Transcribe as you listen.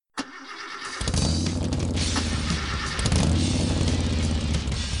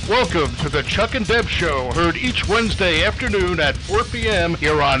Welcome to the Chuck and Deb Show, heard each Wednesday afternoon at 4 p.m.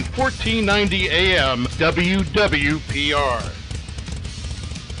 here on 1490 AM WWPR.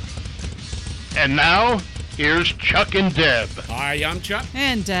 And now, here's Chuck and Deb. Hi, I'm Chuck.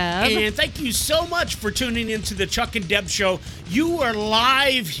 And Deb. And thank you so much for tuning into the Chuck and Deb Show. You are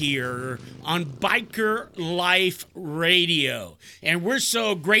live here on Biker Life Radio. And we're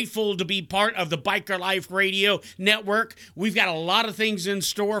so grateful to be part of the Biker Life Radio network. We've got a lot of things in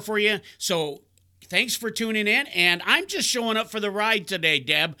store for you. So thanks for tuning in. And I'm just showing up for the ride today,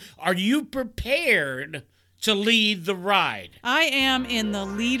 Deb. Are you prepared to lead the ride? I am in the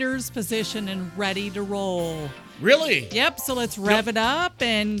leader's position and ready to roll. Really? Yep, so let's rev it up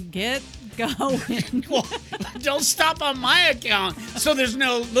and get going. Well, don't stop on my account. So there's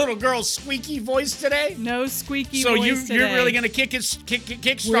no little girl's squeaky voice today? No squeaky so voice you're today. really going to kick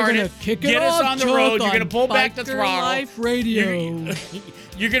start We're gonna it, kick it get us off, on the Chuck, road. You're going to pull back the Biker throttle. Life Radio.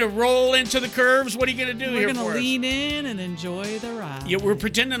 You're going to roll into the curves. What are you going to do We're here going for to us? lean in and enjoy the ride. Yeah, we're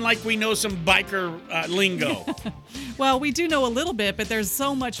pretending like we know some biker lingo. Well, we do know a little bit, but there's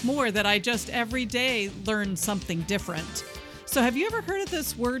so much more that I just every day learn something different. So have you ever heard of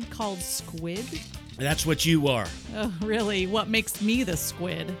this word called squid? That's what you are. Oh, really? What makes me the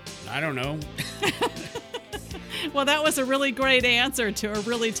squid? I don't know. Well, that was a really great answer to a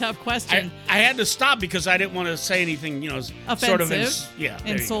really tough question. I had to stop because I didn't want to say anything, Offensive, sort of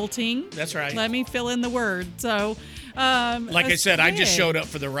insulting. That's right. Let me fill in the word. So, like I said, I just squid. showed up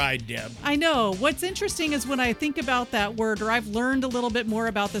for the ride, Deb. I know. What's interesting is when I think about that word, or I've learned a little bit more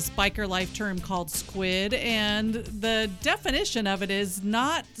about this biker life term called squid, and the definition of it is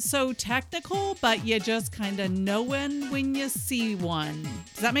not so technical, but you just kind of know when you see one.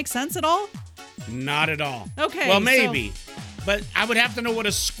 Does that make sense at all? Not at all. Okay, Well, maybe. But I would have to know what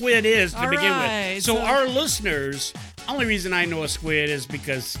a squid is to begin right, with. So our listeners, only reason I know a squid is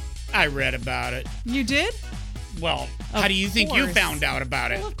because I read about it. You did? Well, Of how do you think you course. found out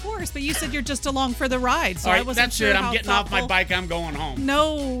about it? Well, of course, but you said you're just along for the ride, so All I right, wasn't that's sure it. how I'm getting off my thoughtful- bike. I'm going home.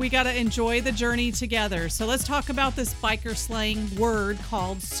 No, we got to enjoy the journey together. So let's talk about this biker slang word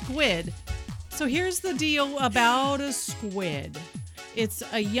called squid. So here's the deal about a squid. It's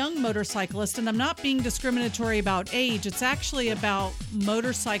a young motorcyclist, and I'm not being discriminatory about age. It's actually about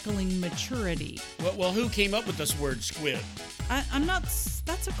motorcycling maturity. Well, who came up with this word squid? I'm not.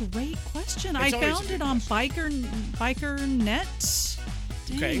 That's a great question. I It's always found a it good on BikerNet.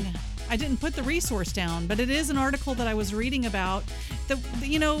 Dang. Okay. I didn't put the resource down, but it is an article that I was reading about.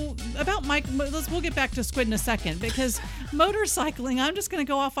 About Mike. We'll get back to squid in a second because motorcycling. I'm just going to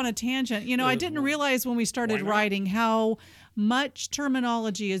go off on a tangent. I didn't realize when we started why not? writing how much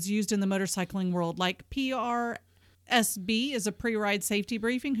terminology is used in the motorcycling world, like PRSB is a pre-ride safety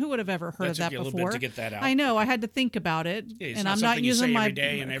briefing. Who would have ever heard of That that took you a little before? bit to get that out. I know. I had to think about it, Yeah, it's and not I'm not something you using say my every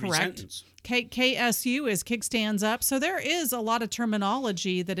day in every correct. sentence. KSU is kick stands up. So there is a lot of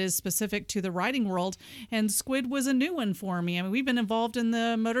terminology that is specific to the riding world, and squid was a new one for me. I mean, we've been involved in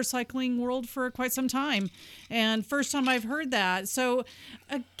the motorcycling world for quite some time, and first time I've heard that. So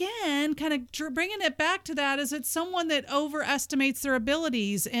again, kind of bringing it back to that is it's someone that overestimates their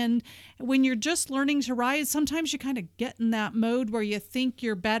abilities, and when you're just learning to ride, sometimes you kind of get in that mode where you think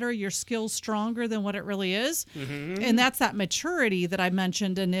you're better, your skill's stronger than what it really is. Mm-hmm. And that's that maturity that I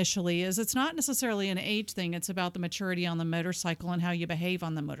mentioned initially. Is it's not necessarily an age thing. It's about the maturity on the motorcycle and how you behave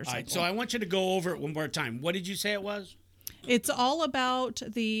on the All motorcycle. right, so I want you to go over it one more time. What did you say it was? It's all about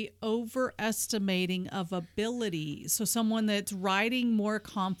the overestimating of ability. So someone that's riding more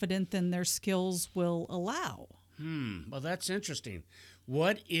confident than their skills will allow. Well, that's interesting.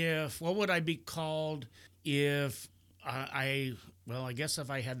 What would I be called if I guess if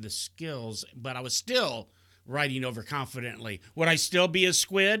I had the skills, but I was still riding overconfidently, would I still be a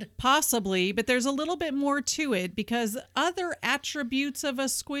squid? Possibly, but there's a little bit more to it because other attributes of a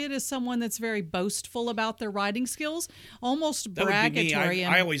squid is someone that's very boastful about their riding skills, almost That would be me. bragatory.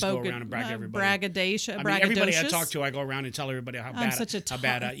 I always go around and brag to everybody. Braggadocious. Everybody I talk to, I go around and tell everybody how I'm bad. such a how tough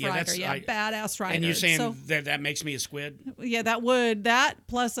bad. rider. Badass rider. And you're saying So, that makes me a squid? yeah, that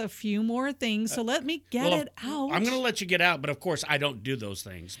plus a few more things. So let me get it out. I'm going to let you get out, but of course I don't do those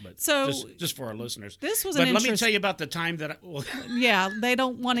things. But So, just for our listeners, this was But an let me interest- tell you about the time that. Yeah, they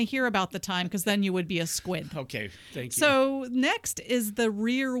don't want to hear about the time because then you would be a squid. Okay, thank you. So next is the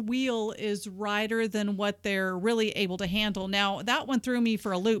rear wheel is wider than what they're really able to handle. Now, that one threw me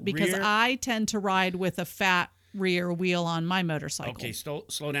for a loop because Rear- I tend to ride with a fat rear wheel on my motorcycle. Okay,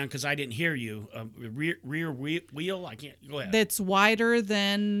 slow down because I didn't hear you. Rear wheel? I can't. Go ahead. That's wider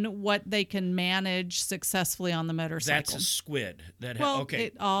than what they can manage successfully on the motorcycle. That's a squid.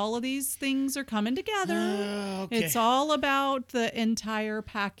 Okay. All of these things are coming together. Okay. It's all about the entire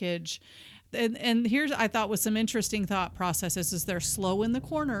package. And here's, I thought, was some interesting thought processes is they're slow in the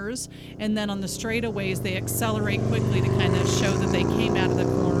corners, and then on the straightaways they accelerate quickly to kind of show that they came out of the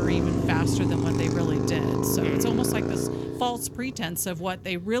corner even faster than what they really did. So it's almost like this false pretense of what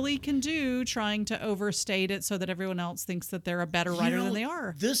they really can do, trying to overstate it so that everyone else thinks that they're a better rider than they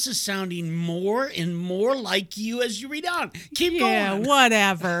are. This is sounding more and more like you as you read on. Keep going. Yeah,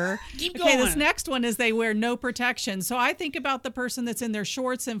 whatever. Keep going. Okay, this next one is they wear no protection. So I think about the person that's in their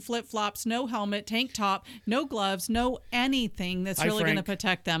shorts and flip-flops, no helmet, tank top, no gloves, no anything that's really going to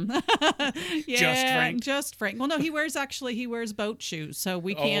protect them. Yeah, just Frank. Well, no, he wears boat shoes, so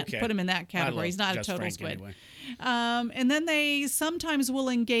we can't put him in that category. He's not a total Frank squid. Anyway. And then they sometimes will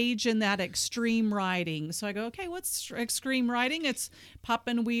engage in that extreme riding. So I go, okay, what's extreme riding? It's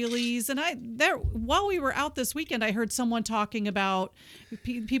popping wheelies. And while we were out this weekend, I heard someone talking about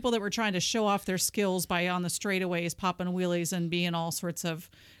people that were trying to show off their skills by on the straightaways popping wheelies and being all sorts of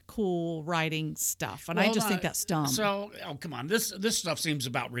cool riding stuff. And I just think that's dumb. So, come on. This stuff seems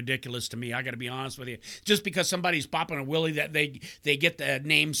about ridiculous to me. I got to be honest with you. Just because somebody's popping a wheelie that they get the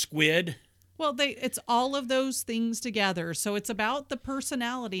name Squid. Well, it's all of those things together. So it's about the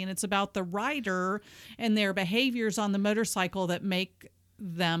personality and it's about the rider and their behaviors on the motorcycle that make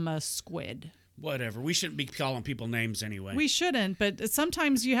them a squid. Whatever. We shouldn't be calling people names anyway. We shouldn't, but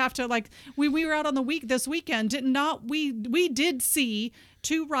sometimes you have to, like, we were out on this weekend, we did see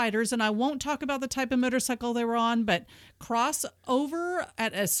two riders, and I won't talk about the type of motorcycle they were on, but cross over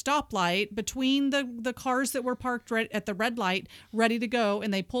at a stoplight between the cars that were parked at the red light, ready to go,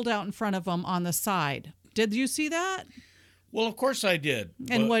 and they pulled out in front of them on the side. Did you see that? Well, of course I did.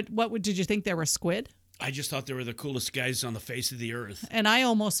 And what did you think they were squid? I just thought they were the coolest guys on the face of the earth. And I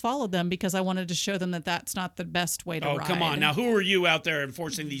almost followed them because I wanted to show them that that's not the best way to ride. Oh, come on. Now, who are you out there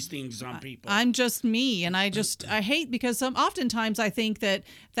enforcing these things on people? I'm just me, and I hate because oftentimes I think that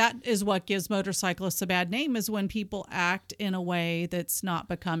is what gives motorcyclists a bad name is when people act in a way that's not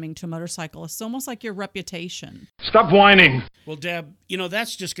becoming to motorcyclists. It's almost like your reputation. Stop whining. Well, Deb,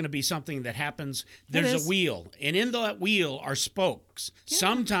 that's just going to be something that happens. There's a wheel, and in that wheel are spokes. Yeah.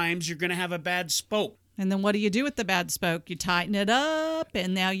 Sometimes you're going to have a bad spoke. And then what do you do with the bad spoke? You tighten it up,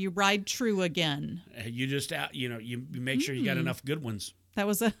 and now you ride true again. You just, you make sure you got enough good ones. That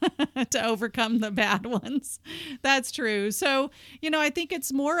was to overcome the bad ones. That's true. So, I think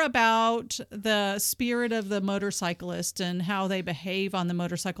it's more about the spirit of the motorcyclist and how they behave on the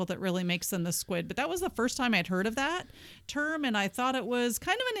motorcycle that really makes them the squid. But that was the first time I'd heard of that term, and I thought it was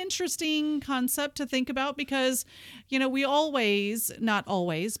kind of an interesting concept to think about because, we always, not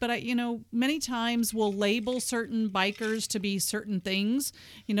always, but many times we'll label certain bikers to be certain things.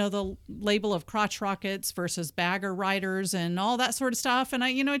 The label of crotch rockets versus bagger riders and all that sort of stuff. And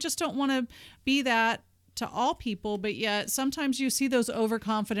I just don't want to be that to all people, but yet sometimes you see those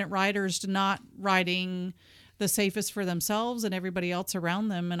overconfident riders not riding the safest for themselves and everybody else around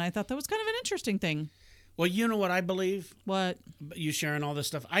them. And I thought that was kind of an interesting thing. Well, you know what I believe? What? You sharing all this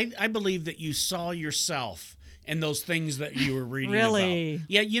stuff. I believe that you saw yourself and those things that you were reading really? about.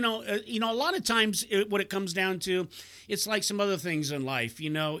 Yeah, a lot of times what it comes down to, it's like some other things in life.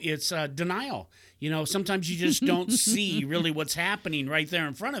 It's denial. Sometimes you just don't see really what's happening right there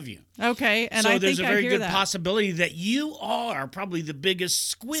in front of you. Okay, and so I there's think a very good that. possibility that you are probably the biggest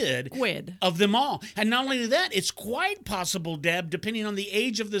squid of them all. And not only that, it's quite possible, Deb, depending on the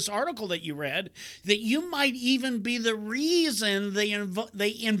age of this article that you read, that you might even be the reason they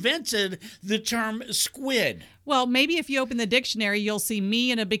invented the term squid. Well, maybe if you open the dictionary, you'll see me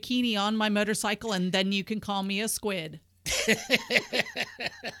in a bikini on my motorcycle, and then you can call me a squid.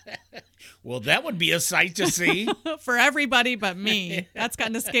 Well, that would be a sight to see. For everybody but me. That's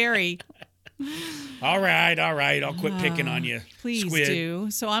kind of scary. All right. I'll quit picking on you. Please squid. Do.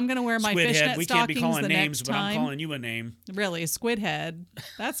 So I'm going to wear my fishnet stockings We can't be calling the names, next but time. I'm calling you a name. Really, squid head.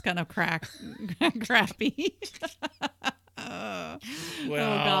 That's kind of crappy. Well,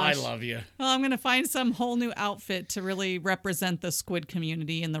 I love you. Well, I'm going to find some whole new outfit to really represent the squid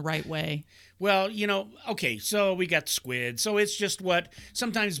community in the right way. Well, okay, so we got squid. So it's just what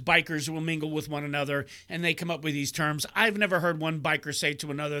sometimes bikers will mingle with one another and they come up with these terms. I've never heard one biker say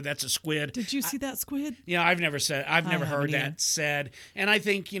to another, that's a squid. Did you see that squid? I've never heard that said. And I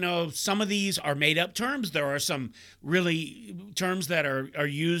think, some of these are made up terms. There are some really terms that are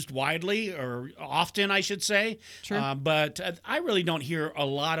used widely or often, I should say. True. But I really don't hear a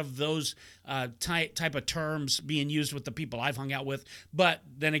lot of those type of terms being used with the people I've hung out with. But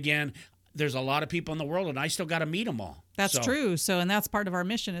then again, there's a lot of people in the world, and I still got to meet them all. That's true. So, and that's part of our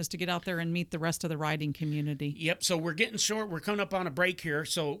mission is to get out there and meet the rest of the riding community. Yep. So we're getting short. We're coming up on a break here.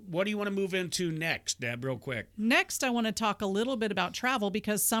 So what do you want to move into next, Deb, real quick? Next, I want to talk a little bit about travel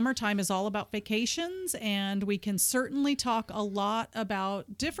because summertime is all about vacations, and we can certainly talk a lot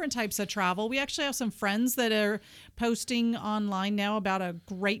about different types of travel. We actually have some friends that are posting online now about a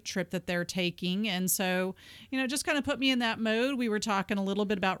great trip that they're taking. And so, just kind of put me in that mode. We were talking a little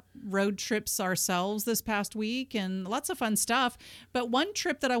bit about road trips ourselves this past week and lots of fun stuff. But one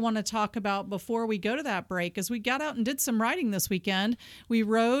trip that I want to talk about before we go to that break is we got out and did some riding this weekend. We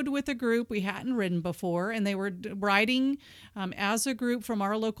rode with a group we hadn't ridden before, and they were riding as a group from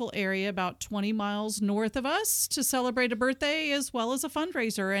our local area about 20 miles north of us to celebrate a birthday as well as a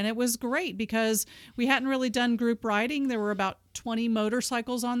fundraiser. And it was great because we hadn't really done group riding. There were about 20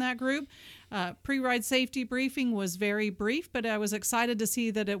 motorcycles on that group. Pre-ride safety briefing was very brief, but I was excited to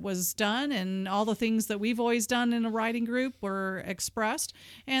see that it was done and all the things that we've always done in a riding group were expressed.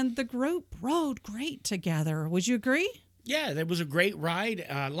 And the group rode great together. Would you agree? Yeah, that was a great ride.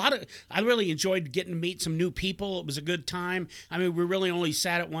 I really enjoyed getting to meet some new people. It was a good time. I mean, we really only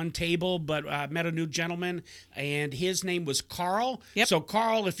sat at one table, but met a new gentleman, and his name was Carl. Yep. So,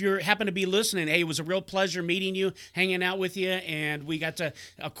 Carl, if you happen to be listening, hey, it was a real pleasure meeting you, hanging out with you, and we got to,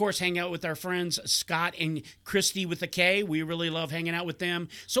 of course, hang out with our friends Scott and Christy with the K. We really love hanging out with them.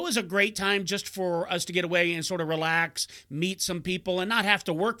 So it was a great time just for us to get away and sort of relax, meet some people, and not have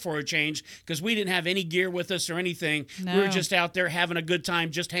to work for a change because we didn't have any gear with us or anything. No. We were just out there having a good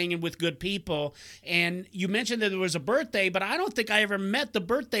time, just hanging with good people. And you mentioned that there was a birthday, but I don't think I ever met the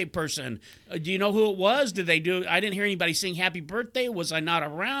birthday person. Do you know who it was? Did they do? I didn't hear anybody sing happy birthday. Was I not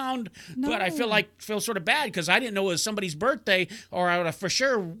around? No. But I feel sort of bad because I didn't know it was somebody's birthday, or I would have for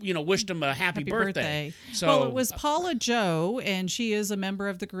sure, wished them a happy birthday. So, well, it was Paula Joe, and she is a member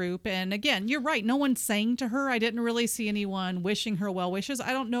of the group. And again, you're right. No one sang to her. I didn't really see anyone wishing her well wishes.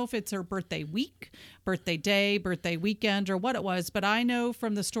 I don't know if it's her birthday week, birthday day, birthday weekend, or what it was, but I know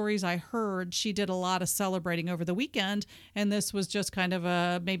from the stories I heard, she did a lot of celebrating over the weekend, and this was just kind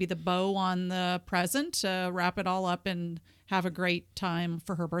of maybe the bow on the present, wrap it all up and have a great time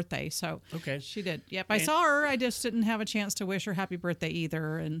for her birthday. So okay. She did. Yep, I saw her. I just didn't have a chance to wish her happy birthday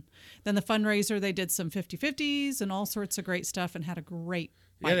either. And then the fundraiser, they did some 50-50s and all sorts of great stuff and had a great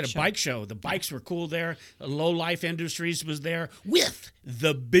they had a bike show. The bikes were cool there. Low Life Industries was there with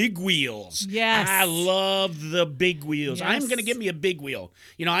the big wheels. Yes. I love the big wheels. Yes. I'm going to get me a big wheel.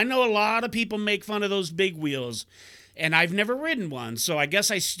 I know a lot of people make fun of those big wheels, and I've never ridden one, so I guess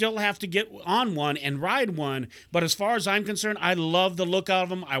I still have to get on one and ride one. But as far as I'm concerned, I love the look of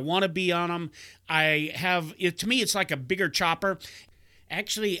them. I want to be on them. To me, it's like a bigger chopper.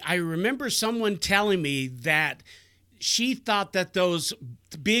 Actually, I remember someone telling me that she thought that those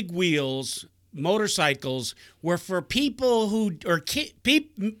big wheels motorcycles were for people who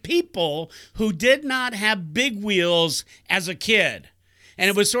people who did not have big wheels as a kid. And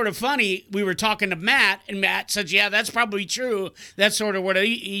it was sort of funny. We were talking to Matt, and Matt said, yeah, that's probably true. That's sort of what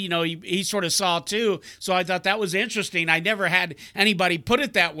he sort of saw too. So I thought that was interesting. I never had anybody put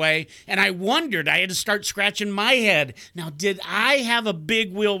it that way. And I wondered, I had to start scratching my head. Now, did I have a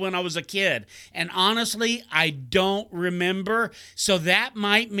big wheel when I was a kid? And honestly, I don't remember. So that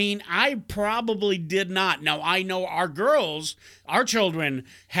might mean I probably did not. Now, I know our children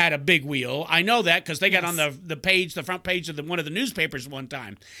had a big wheel. I know that because they got on the front page of one of the newspapers one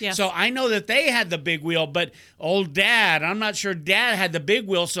time. Yes. So I know that they had the big wheel, but old Dad, I'm not sure Dad had the big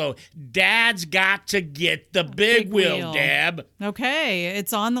wheel, so Dad's got to get the big wheel, Deb. Okay,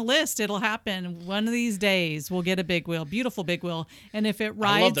 it's on the list. It'll happen one of these days. We'll get a big wheel, beautiful big wheel. And if it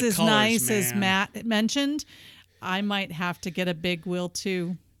rides as colors, nice man. as Matt mentioned, I might have to get a big wheel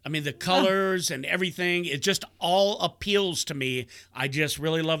too. I mean, the colors and everything, it just all appeals to me. I just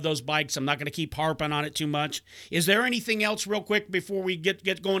really love those bikes. I'm not going to keep harping on it too much. Is there anything else real quick before we get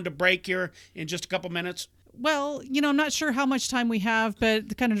going to break here in just a couple minutes? Well, I'm not sure how much time we have,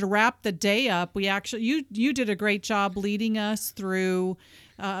 but kind of to wrap the day up, you did a great job leading us through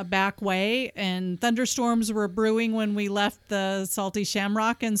a back way, and thunderstorms were brewing when we left the Salty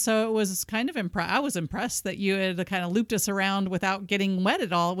Shamrock, and so it was kind of I was impressed that you had kind of looped us around without getting wet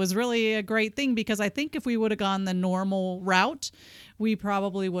at all. It was really a great thing because I think if we would have gone the normal route, we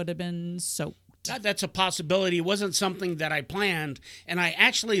probably would have been soaked. That's a possibility. It wasn't something that I planned, and I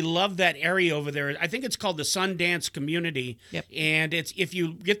actually love that area over there. I think it's called the Sundance Community. Yep. And if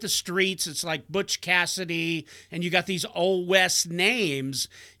you get the streets, it's like Butch Cassidy, and you got these Old West names.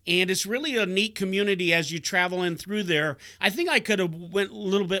 And it's really a neat community as you travel in through there. I think I could have went a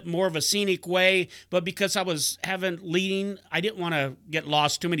little bit more of a scenic way, but because I was leading, I didn't want to get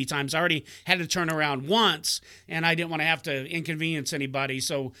lost too many times. I already had to turn around once, and I didn't want to have to inconvenience anybody.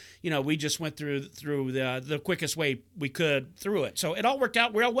 So, we just went through the quickest way we could through it. So it all worked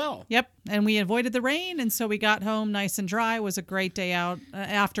out real well. Yep, and we avoided the rain, and so we got home nice and dry. It was a great day out,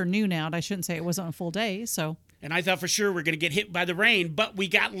 afternoon out. I shouldn't say it wasn't a full day, so... And I thought for sure we're going to get hit by the rain, but we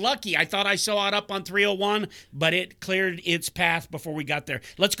got lucky. I thought I saw it up on 301, but it cleared its path before we got there.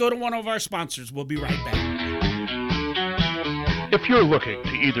 Let's go to one of our sponsors. We'll be right back. If you're looking to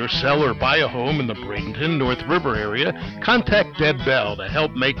either sell or buy a home in the Bradenton, North River area, contact Deb Bell to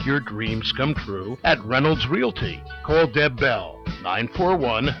help make your dreams come true at Reynolds Realty. Call Deb Bell,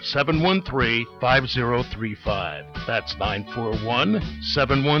 941-713-5035. That's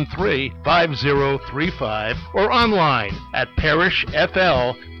 941-713-5035, or online at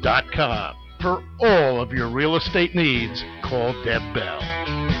parishfl.com. For all of your real estate needs, call Deb Bell.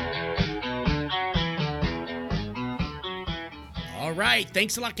 All right.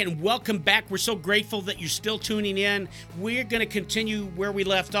 Thanks a lot, and welcome back. We're so grateful that you're still tuning in. We're going to continue where we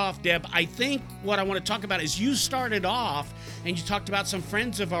left off, Deb. I think what I want to talk about is you started off, and you talked about some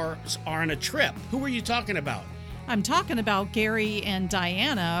friends of ours are on a trip. Who were you talking about? I'm talking about Gary and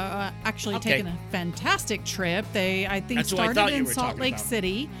Diana actually taking a fantastic trip. They, I think, started in Salt Lake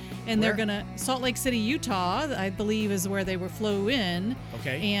City. And Where? They're going to Salt Lake City, Utah, I believe is where they flew in.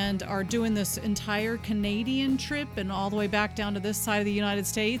 Okay. And are doing this entire Canadian trip and all the way back down to this side of the United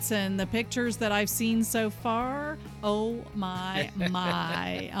States. And the pictures that I've seen so far, oh my,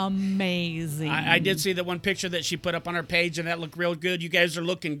 amazing. I did see the one picture that she put up on her page, and that looked real good. You guys are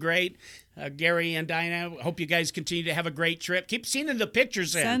looking great. Gary and Diana, hope you guys continue to have a great trip. Keep sending the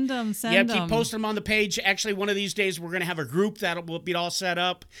pictures in. Send them. Keep posting them on the page. Actually, one of these days, we're going to have a group that will be all set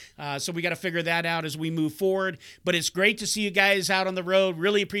up. So we got to figure that out as we move forward. But it's great to see you guys out on the road.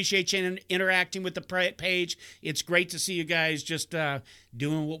 Really appreciate you interacting with the page. It's great to see you guys just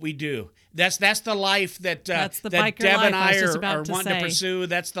doing what we do. That's the life that Deb and I are wanting to pursue.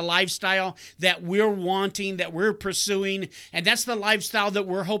 That's the lifestyle that we're wanting, that we're pursuing, and that's the lifestyle that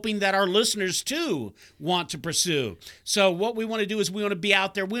we're hoping that our listeners too want to pursue. So what we want to do is we want to be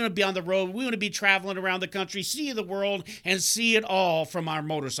out there, we want to be on the road, we want to be traveling around the country, see the world, and see it all from our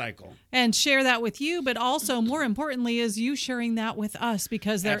motorcycle. And share that with you, but also more importantly is you sharing that with us,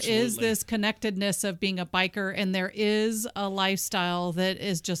 because there is this connectedness of being a biker, and there is a lifestyle that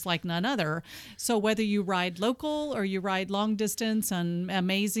is just like none other. So whether you ride local or you ride long distance and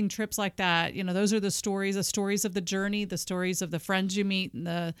amazing trips like that, those are the stories of the journey, the stories of the friends you meet, and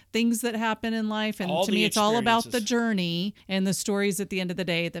the things that happen in life. And to me, it's all about the journey and the stories at the end of the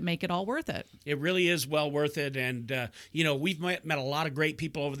day that make it all worth it. It really is well worth it. And, we've met a lot of great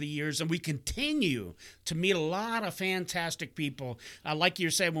people over the years, and we continue to meet a lot of fantastic people. Like you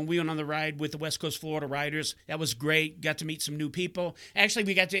said, when we went on the ride with the West Coast Florida Riders, that was great. Got to meet some new people.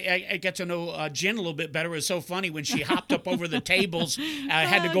 Actually, I got to know Jen a little bit better. It was so funny when she hopped up over the tables. I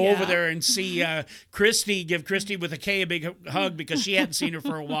had to go over there and see Christy, give Christy with a K a big hug, because she hadn't seen her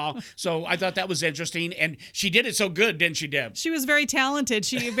for a while. So I thought that was interesting. And she did it so good, didn't she, Deb? She was very talented.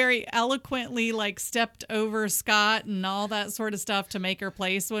 She very eloquently stepped over Scott and all that sort of stuff to make her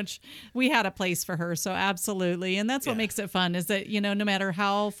place, which we had a place for her. So absolutely. And that's what makes it fun, is that, no matter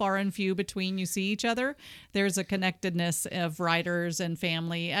how far and few between you see each other, there's a connectedness of riders and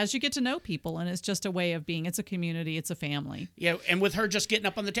family as you get to know people. And it's just a way of being. It's a community. It's a family. Yeah. And with her just getting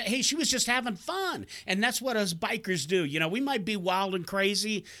up on the hey, she was just having fun. And that's what us bikers do. We might be wild and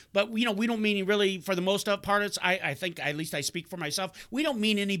crazy, but, we don't mean really, for the most part, I think, at least I speak for myself, we don't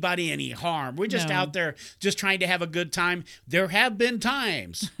mean anybody any harm. We're just out there just trying to have a good time. There have been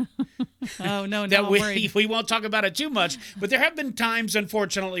times. Oh, no, that we won't talk about it too much, but there have been times,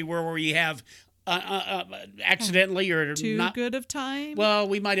 unfortunately, where we have accidentally or too not good of time. Well,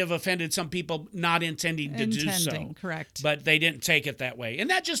 we might have offended some people not intending to do so. Correct. But they didn't take it that way. And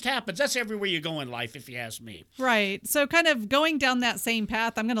that just happens. That's everywhere you go in life, if you ask me. Right. So kind of going down that same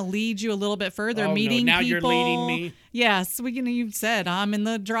path, I'm going to lead you a little bit further. Oh, meeting no, now people. you're leading me. Yes. You said I'm in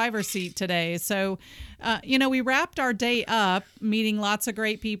the driver's seat today. So, we wrapped our day up meeting lots of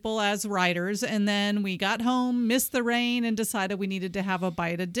great people as riders. And then we got home, missed the rain, and decided we needed to have a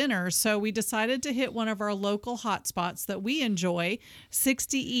bite of dinner. So we decided to hit one of our local hot spots that we enjoy,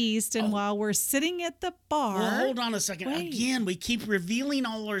 60 East. And while we're sitting at the bar. Well, hold on a second. Again, we keep revealing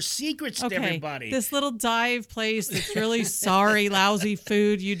all our secrets to everybody. This little dive place that's really lousy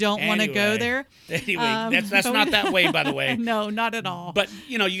food. You don't want to go there. Anyway, that's not that way way, by the way. No, not at all. But,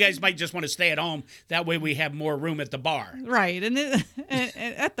 you guys might just want to stay at home. That way we have more room at the bar. Right. And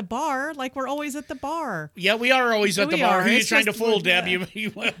at the bar, like we're always at the bar. Yeah, we are always at the bar. Who are you trying to fool, Deb?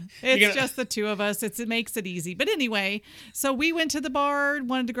 It's just the two of us. It makes it easy. But anyway, so we went to the bar,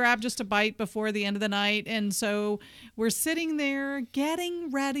 wanted to grab just a bite before the end of the night. And so we're sitting there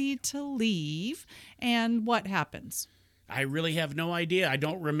getting ready to leave. And what happens? I really have no idea. I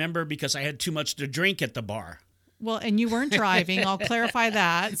don't remember because I had too much to drink at the bar. Well, and you weren't driving. I'll clarify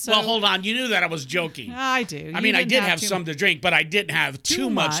that. So, well, hold on. You knew that I was joking. I do. I mean, I did have some to drink, but I didn't have too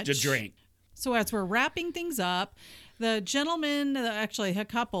much to drink. So as we're wrapping things up, the gentleman, actually a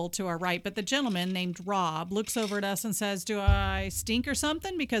couple to our right, but the gentleman named Rob looks over at us and says, "Do I stink or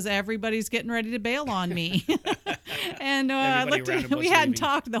something? Because everybody's getting ready to bail on me." And we hadn't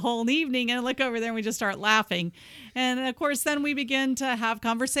talked the whole evening, and I look over there and we just start laughing. And of course, then we begin to have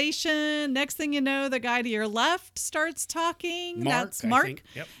conversation. Next thing you know, the guy to your left starts talking. That's Mark.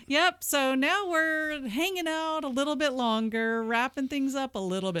 Yep. So now we're hanging out a little bit longer, wrapping things up a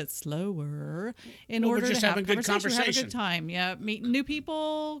little bit slower in order to have good conversation. Have a good time. Yeah, meeting new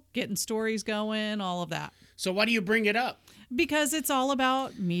people, getting stories going, all of that. So why do you bring it up? Because it's all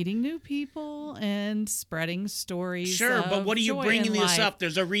about meeting new people and spreading stories. Sure, but what are you bringing this life. up?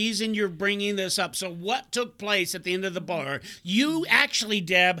 There's a reason you're bringing this up. So what took place at the end of the bar? You actually,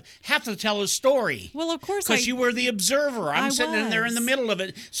 Deb, have to tell a story. Well, of course, because you were the observer. I'm sitting in there in the middle of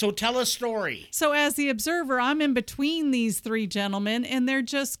it. So tell a story. So as the observer, I'm in between these three gentlemen, and they're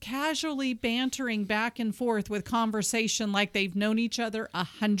just casually bantering back and forth with conversation like they've known each other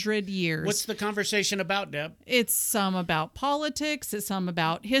 100 years. What's the conversation about, Deb? It's some about politics, it's some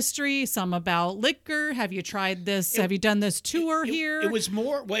about history, some about liquor. Have you tried this? Have you done this tour here? It was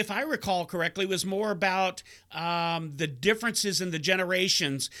more, well, if I recall correctly, it was more about the differences in the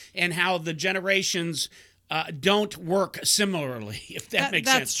generations and how the generations don't work similarly, if that makes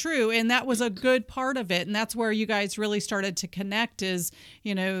sense. That's true, and that was a good part of it, and that's where you guys really started to connect is,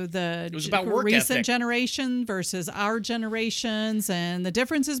 it was about work recent ethic. Generation versus our generations and the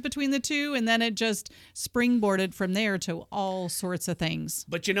differences between the two, and then it just springboarded from there to all sorts of things.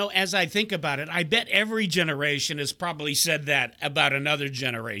 But, as I think about it, I bet every generation has probably said that about another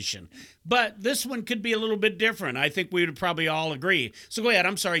generation. But this one could be a little bit different. I think we would probably all agree. So go ahead.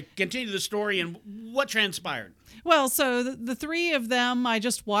 I'm sorry. Continue the story and what transpired. Well, so the three of them, I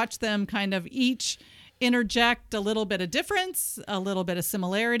just watched them kind of each interject a little bit of difference, a little bit of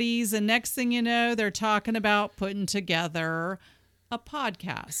similarities. And next thing you know, they're talking about putting together a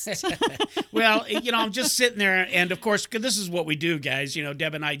podcast. Well, I'm just sitting there, and of course, this is what we do, guys.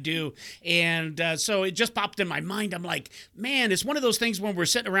 Deb and I do, and so it just popped in my mind. I'm like, man, it's one of those things when we're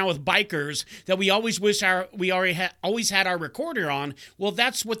sitting around with bikers that we always wish we always had our recorder on. Well,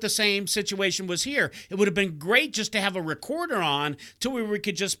 that's what the same situation was here. It would have been great just to have a recorder on to where we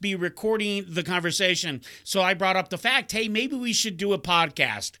could just be recording the conversation. So I brought up the fact, hey, maybe we should do a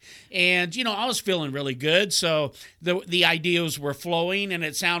podcast, and I was feeling really good, so the ideas were flowing and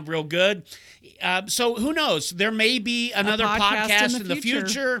it sounded real good. So who knows? There may be another podcast in the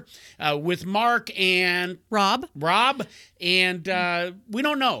future with Mark and Rob. And we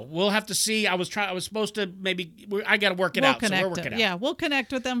don't know. We'll have to see. I was supposed to I got to work it out. So we're working it out. Yeah, we'll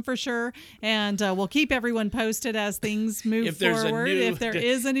connect with them for sure. And we'll keep everyone posted as things move forward. If there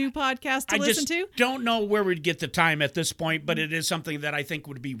is a new podcast to listen to. I don't know where we'd get the time at this point, but it is something that I think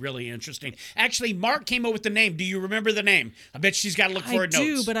would be really interesting. Actually, Mark came up with the name. Do you remember the name? I bet she's got to look for it. I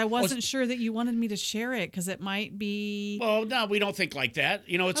do, but I wasn't sure that you wanted me to share it because it might be... Well, no, we don't think like that.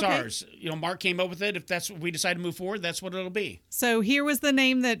 It's ours. Mark came up with it. If that's what we decide to move forward, that's what it'll be. So here was the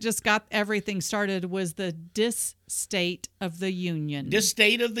name that just got everything started was the State of the Union. This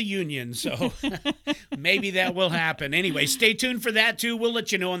State of the Union. So maybe that will happen. Anyway, stay tuned for that too. We'll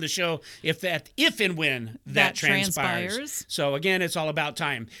let you know on the show if and when that transpires. So again, it's all about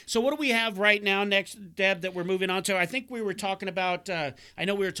time. So what do we have right now next, Deb, that we're moving on to? I think we were talking about,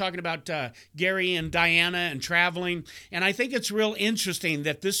 Gary and Diana and traveling. And I think it's real interesting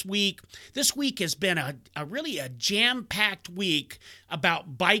that this week has been a really jam-packed week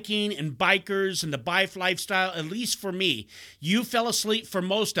about biking and bikers and the bike lifestyle, at least for me. You fell asleep for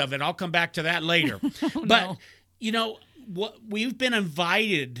most of it. I'll come back to that later. But, we've been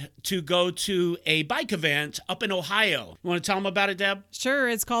invited to go to a bike event up in Ohio. You want to tell them about it, Deb? Sure.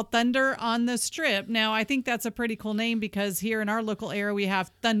 It's called Thunder on the Strip. Now, I think that's a pretty cool name because here in our local area, we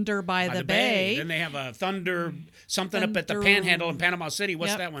have Thunder by the Bay. Then they have a Thunder something up at the Panhandle in Panama City.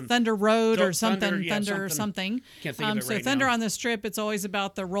 What's that one? Thunder Road or Thunder, something. Something. Can't think of it so right Thunder now. on the Strip, it's always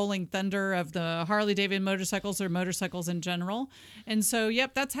about the rolling thunder of the Harley-Davidson motorcycles or motorcycles in general. And so,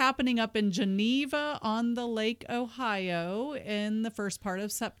 yep, that's happening up in Geneva on the Lake, Ohio in the first part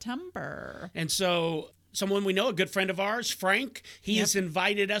of September. And so someone we know, a good friend of ours, Frank, he has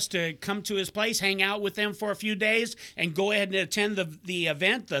invited us to come to his place, hang out with them for a few days, and go ahead and attend the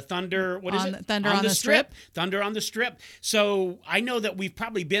event, the Thunder, what is it? Thunder on the Strip. Thunder on the Strip. So I know that we've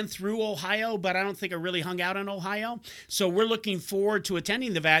probably been through Ohio, but I don't think I really hung out in Ohio. So we're looking forward to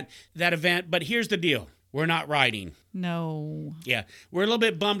attending that event. But here's the deal. We're not riding. No. Yeah, we're a little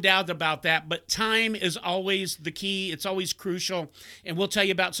bit bummed out about that, but time is always the key. It's always crucial, and we'll tell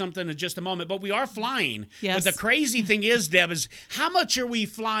you about something in just a moment. But we are flying. Yes. But the crazy thing is, Deb, is how much are we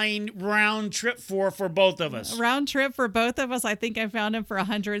flying round trip for both of us? Round trip for both of us, I think I found him for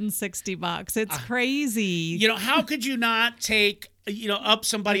 $160. It's crazy. You know, how could you not take up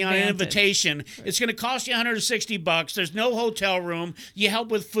somebody on an invitation? It's going to cost you $160. There's no hotel room. You help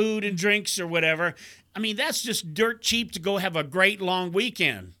with food and drinks or whatever. I mean, that's just dirt cheap to go have a great long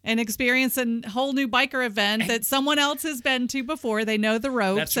weekend. And experience a whole new biker event that someone else has been to before. They know the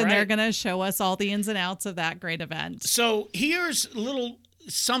ropes, That's and right. they're going to show us all the ins and outs of that great event. So here's a little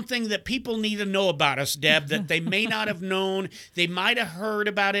something that people need to know about us, Deb, that they may not have known. They might have heard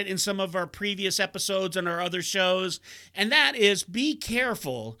about it in some of our previous episodes and our other shows. And that is, be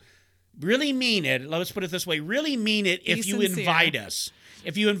careful. Really mean it. Let's put it this way. Really mean it if you sincere. invite us.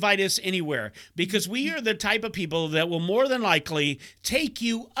 If you invite us anywhere, because we are the type of people that will more than likely take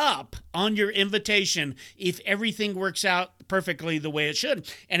you up on your invitation if everything works out perfectly the way it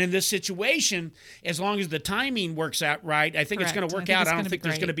should. And in this situation, as long as the timing works out right, I think it's going to work out. I don't think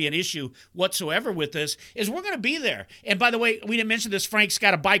there's going to be an issue whatsoever with this, is we're going to be there. And by the way, we didn't mention this, Frank's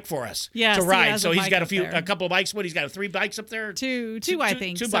got a bike for us to ride. So he's got a couple of bikes. What, he's got 3 bikes up there? Two, I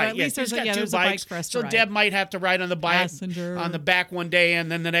think. Two so bikes. at least there's a bike for us to so ride. Deb might have to ride on the bike Passenger. on the back one day,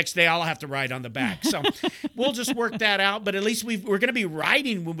 and then the next day I'll have to ride on the back. So we'll just work that out. But at least we're going to be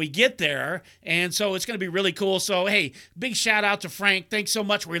riding when we get there, and so it's going to be really cool. So, hey, big shout out to Frank. Thanks so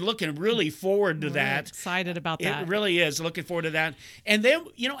much. We're looking really forward to that. Excited about that. It really is. Looking forward to that. And then,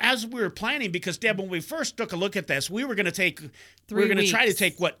 as we were planning, because Deb, when we first took a look at this, we were going to try to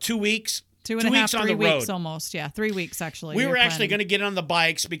take, 2 weeks? 2.5, on 3 the weeks road. almost. Yeah, 3 weeks actually. We were actually going to get on the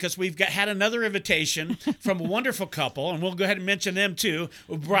bikes because we've had another invitation from a wonderful couple, and we'll go ahead and mention them too,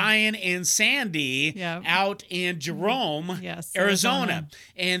 Brian and Sandy out in Jerome, Arizona.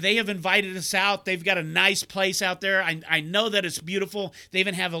 And they have invited us out. They've got a nice place out there. I know that it's beautiful. They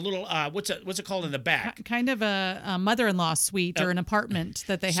even have a little, what's it called in the back? Kind of a mother-in-law suite or an apartment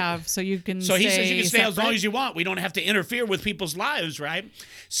that they have, so you can So stay he says you can stay as long separate. as you want. We don't have to interfere with people's lives, right?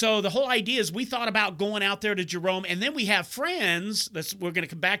 So the whole idea is we thought about going out there to Jerome, and then we have friends. We're going to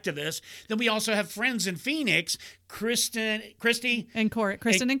come back to this. Then we also have friends in Phoenix, Kristen and Corey.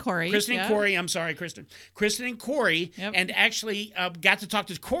 Kristen and Corey, and actually got to talk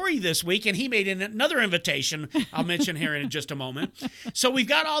to Corey this week, and he made another invitation I'll mention here in just a moment. So we've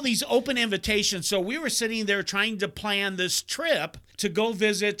got all these open invitations. So we were sitting there trying to plan this trip to go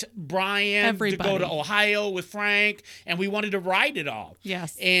visit Brian, to go to Ohio with Frank, and we wanted to ride it all.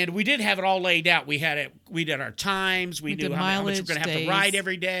 Yes. And we did have it all laid out. We did our times. We knew how much we're going to have to ride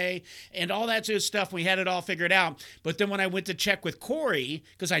every day and all that sort of stuff. We had it all figured out. But then when I went to check with Corey,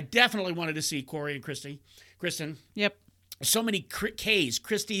 because I definitely wanted to see Corey and Kristen. Yep. So many K's,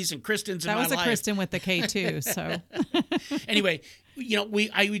 Christies and Kristens in my life. That was a Kristen with the K too. So anyway,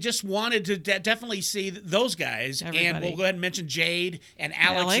 we just wanted to definitely see those guys. Everybody. And we'll go ahead and mention Jade and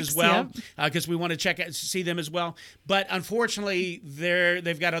Alex as well, because we want to see them as well. But unfortunately,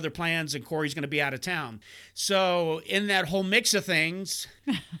 they've got other plans, and Corey's going to be out of town. So in that whole mix of things,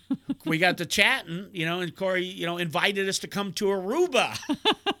 we got to chatting, and Corey, invited us to come to Aruba.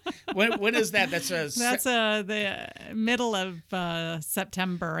 When is that? That's the middle of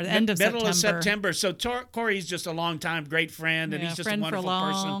September, the end of September. Middle of September. So Corey's just a long-time great friend, and he's just a wonderful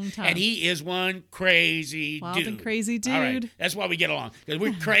person. Time. And he is one crazy Wild dude. and crazy dude. All right. That's why we get along, because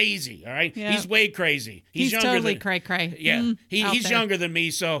we're crazy, all right? Yeah. He's way crazy. He's younger totally than, cray-cray. Yeah. He's there. younger than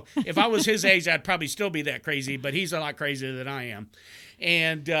me, so if I was his age, I'd probably still be that crazy, but he's a lot crazier than I am.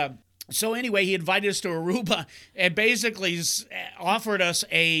 And so anyway, he invited us to Aruba and basically offered us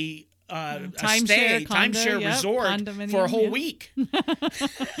a timeshare yep, resort condominium, for a whole yeah. week.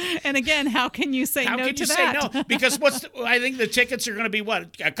 And again, how can you say How no can to you that? say no? Because I think the tickets are going to be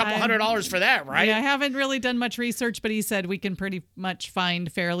what, a couple $100 for that, right? Yeah, I haven't really done much research, but he said we can pretty much find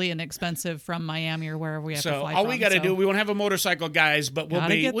fairly inexpensive from Miami or wherever we have to So fly all from. we got to do, we won't have a motorcycle, guys, but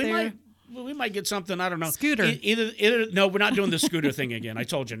Gotta we might get something. I don't know. Scooter. Either no, we're not doing the scooter thing again. I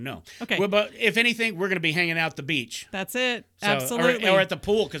told you no. Okay. But if anything, we're going to be hanging out the beach. That's it. So, Absolutely. Or at the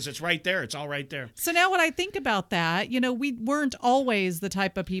pool, because it's right there. It's all right there. So now when I think about that, we weren't always the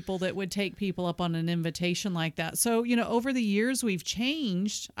type of people that would take people up on an invitation like that. So, over the years, we've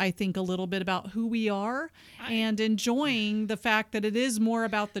changed, I think, a little bit about who we are and enjoying the fact that it is more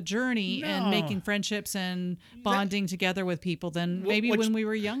about the journey and making friendships and bonding together with people than maybe when we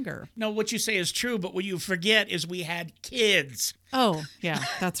were younger. No, what you say is true, but what you forget is we had kids. Oh, yeah,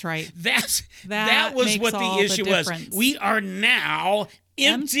 that's right. That was makes what the all the issue was. difference. We are now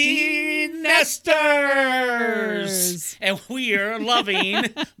empty nesters. And we are loving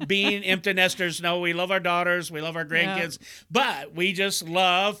being empty nesters. No, we love our daughters. We love our grandkids. Yeah. But we just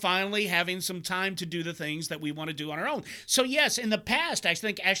love finally having some time to do the things that we want to do on our own. So, yes, in the past, I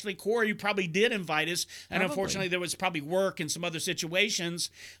think, Ashley, Corey, you probably did invite us. And unfortunately, there was probably work and some other situations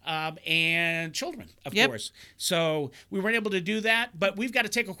and children, of course. So we weren't able to do that. But we've got to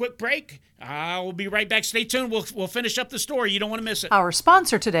take a quick break. We'll be right back. Stay tuned. We'll finish up the story. You don't want to miss it. Our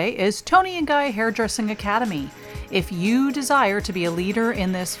sponsor today is Tony and Guy Hairdressing Academy. If you desire to be a leader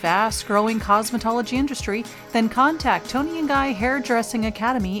in this fast-growing cosmetology industry, then contact Tony and Guy Hairdressing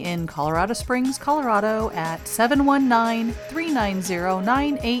Academy in Colorado Springs, Colorado at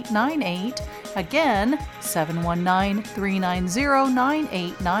 719-390-9898. Again,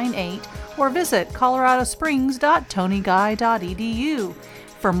 719-390-9898, or visit coloradosprings.tonyguy.edu.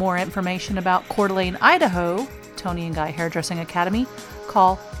 For more information about Coeur d'Alene, Idaho, Tony and Guy Hairdressing Academy,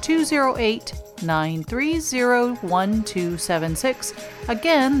 call 208-930-1276.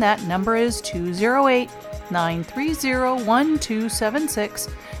 Again, that number is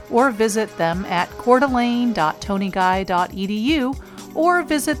 208-930-1276, or visit them at coeurdalene.tonyguy.edu, or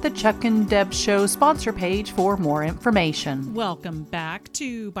visit the Chuck and Deb Show sponsor page for more information. Welcome back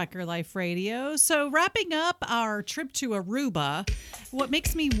to Biker Life Radio. So wrapping up our trip to Aruba, what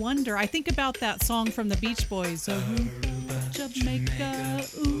makes me wonder, I think about that song from the Beach Boys, Aruba, Jamaica,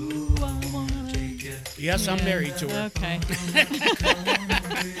 ooh, I wanna... Yes, I'm married to her. Okay.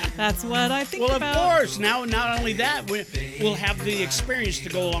 That's what I think about. Well, of course. Now, not only that, we'll have the experience to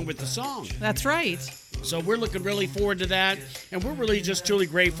go along with the song. That's right. So we're looking really forward to that, and we're really just truly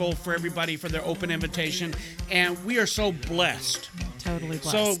grateful for everybody for their open invitation, and we are so blessed. Totally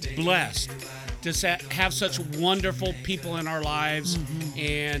blessed. So blessed to have such wonderful people in our lives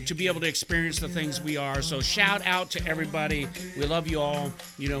and to be able to experience the things we are. So shout out to everybody. We love you all.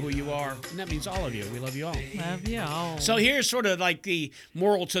 You know who you are. And that means all of you. We love you all. Love you all. So here's sort of like the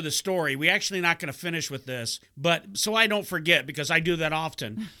moral to the story. We're actually not going to finish with this, but so I don't forget, because I do that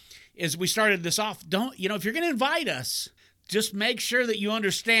often, is we started this off. If you're going to invite us, just make sure that you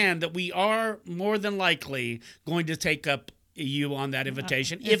understand that we are more than likely going to take up you on that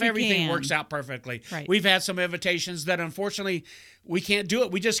invitation if everything works out perfectly. Right. We've had some invitations that unfortunately we can't do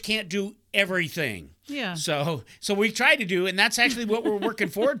it. We just can't do everything. Yeah. So we try to do, and that's actually what we're working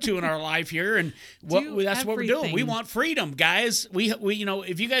forward to in our life here, and that's what we're doing. We want freedom, guys. We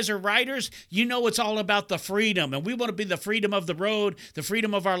if you guys are riders, it's all about the freedom, and we want to be the freedom of the road, the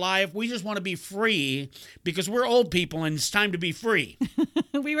freedom of our life. We just want to be free because we're old people, and it's time to be free.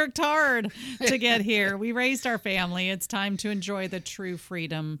 We worked hard to get here. We raised our family. It's time to enjoy the true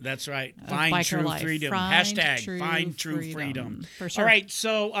freedom. That's right. Find true freedom. Hashtag find true freedom. For sure. All right.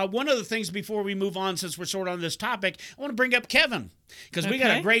 So one of the things before we move on, since we're sort of on this topic, I want to bring up Kevin. Because we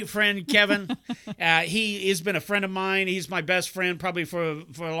got a great friend, Kevin. He has been a friend of mine. He's my best friend probably for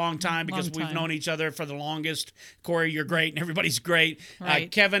a long time because we've known each other for the longest. Corey, you're great, and everybody's great. Right.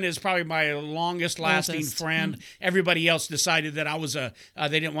 Kevin is probably my longest-lasting friend. Everybody else decided that I was they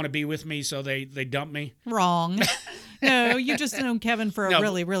didn't want to be with me, so they dumped me. Wrong. No, you just known Kevin for a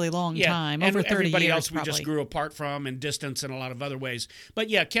really, really long time, over 30 years. Everybody else probably. We just grew apart from and distance in a lot of other ways. But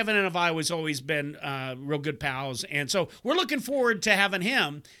yeah, Kevin and I has always been real good pals, and so we're looking forward to having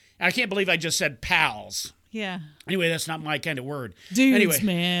him. I can't believe I just said pals. Yeah. Anyway, that's not my kind of word. Dudes, anyway.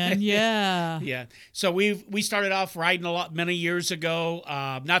 man, yeah. Yeah. So we started off riding many years ago,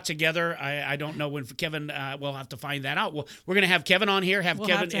 not together. I don't know when Kevin, we'll have to find that out. We're going to have Kevin on here, We'll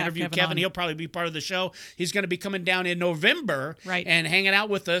Kevin have to have interview Kevin Kevin. on. He'll probably be part of the show. He's going to be coming down in November Right. and hanging out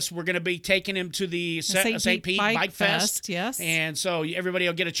with us. We're going to be taking him to the St. Pete Bike Fest. Yes. And so everybody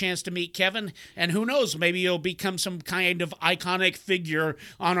will get a chance to meet Kevin. And who knows, maybe he'll become some kind of iconic figure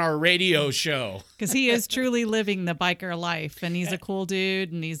on our radio show. Because he is truly living the biker life, and he's a cool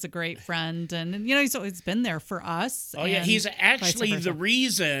dude, and he's a great friend, and he's always been there for us. Oh, yeah. and He's vice actually versa. the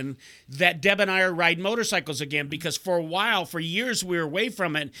reason that Deb and I are riding motorcycles again, because for a while, for years, we were away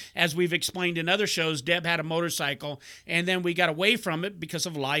from it. As we've explained in other shows, Deb had a motorcycle, and then we got away from it because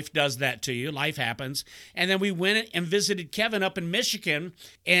of life does that to you. Life happens. And then we went and visited Kevin up in Michigan,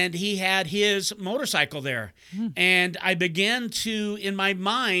 and he had his motorcycle there. And I began to, in my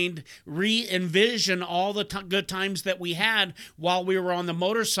mind, re-envision all the good times that we had while we were on the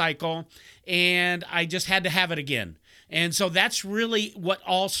motorcycle, and I just had to have it again. And so that's really what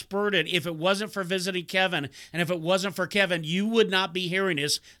all spurred it. If it wasn't for visiting Kevin, and if it wasn't for Kevin, you would not be hearing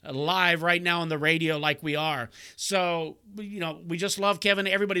us live right now on the radio like we are. So, we just love Kevin.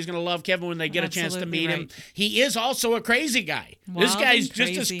 Everybody's going to love Kevin when they get a chance to Absolutely meet him. right. He is also a crazy guy. This Wild guy's and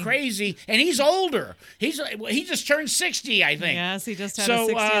just as crazy. crazy, and he's older. He just turned 60, I think. Yes, he just had his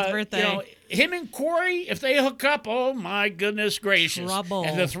 60th birthday. Him and Corey, if they hook up, oh my goodness gracious! Trouble.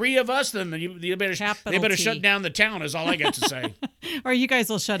 And the three of us, then they better Capital T. shut down the town. Is all I got to say. Or you guys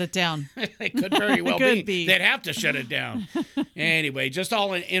will shut it down. It could very well Could be. They'd have to shut it down. Anyway, just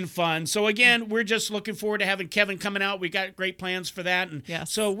all in fun. So again, we're just looking forward to having Kevin coming out. We got great plans for that, and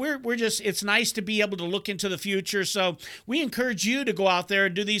Yes. so we're just. It's nice to be able to look into the future. So we encourage you to go out there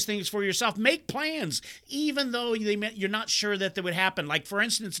and do these things for yourself. Make plans, even though you're not sure that they would happen. Like for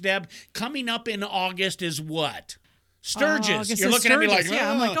instance, Deb, coming up in August is what? Sturgis. August You're is looking at me like, Sturgis.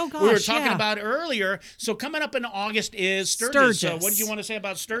 Yeah, I'm like, oh, we were gosh, talking yeah. about it earlier. So coming up in August is Sturgis. So Sturgis. what did you want to say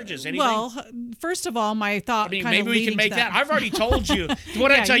about Sturgis? Anything? Well, first of all, my thought I mean, kind of maybe we can leading to make that. I've already told you. What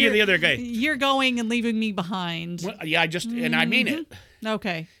did I Yeah, tell you you're- the other day? You're going and leaving me behind. Well, yeah, and I mean it.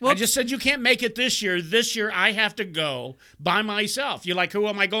 Okay. I just said you can't make it this year. This year I have to go by myself. You're like, who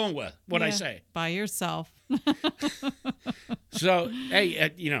am I going with? What'd I say? By yourself. So,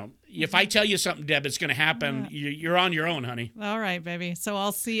 hey, if I tell you something, Deb, it's going to happen. You're on your own, honey. All right, baby. So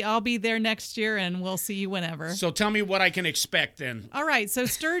I'll be there next year, and we'll see you whenever. So tell me what I can expect then. All right, so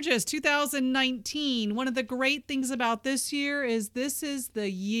Sturgis 2019. One of the great things about this year is this is the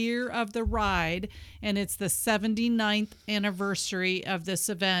year of the ride, and it's the 79th anniversary of this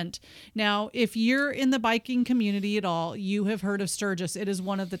event. Now, if you're in the biking community at all, you have heard of Sturgis. It is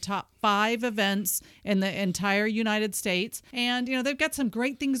one of the top 5 events in the entire United States, and they've got some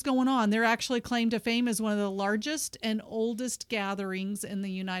great things going on. They're actually claimed to fame as one of the largest and oldest gatherings in the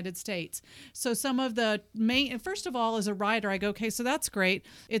United States. So some of the main, first of all, as a rider, I go, okay, so that's great.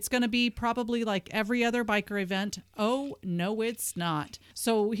 It's going to be probably like every other biker event. Oh, no, it's not.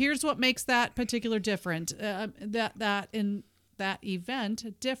 So here's what makes that particular different, that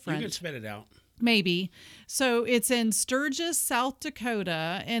event different. You can spit it out. Maybe. So it's in Sturgis, South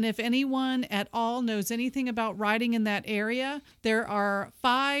Dakota. And if anyone at all knows anything about riding in that area, there are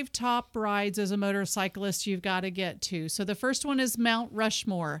 5 top rides as a motorcyclist you've got to get to. So the first one is Mount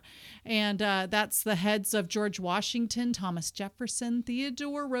Rushmore. And that's the heads of George Washington, Thomas Jefferson,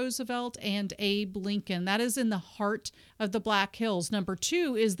 Theodore Roosevelt, and Abe Lincoln. That is in the heart of the Black Hills. Number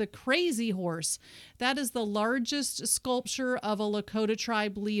 2 is the Crazy Horse. That is the largest sculpture of a Lakota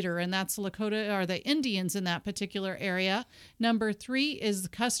tribe leader, and that's Lakota or the Indians in that particular area. Number 3 is the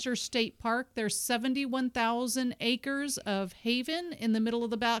Custer State Park. There's 71,000 acres of haven in the middle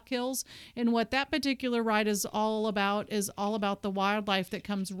of the Black Hills, and what that particular ride is all about the wildlife that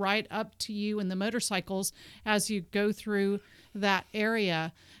comes right up to you in the motorcycles as you go through that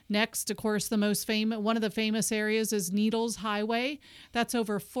area. Next, of course, one of the famous areas is Needles Highway. That's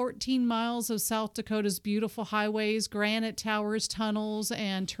over 14 miles of South Dakota's beautiful highways, granite towers, tunnels,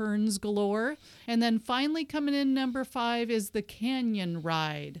 and turns galore. And then finally coming in number 5 is the Canyon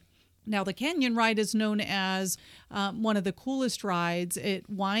Ride. Now, the Canyon Ride is known as one of the coolest rides. It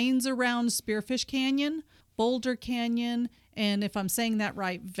winds around Spearfish Canyon, Boulder Canyon, and if I'm saying that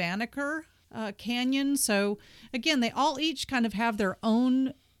right, Vanaker Canyon. So again, they all each kind of have their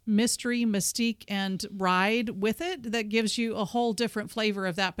own mystery, mystique, and ride with it that gives you a whole different flavor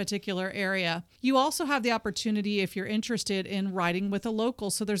of that particular area. You also have the opportunity, if you're interested in riding with a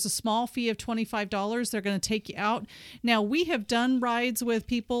local. So there's a small fee of $25. They're going to take you out. Now, we have done rides with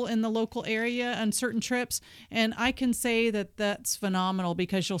people in the local area on certain trips, and I can say that that's phenomenal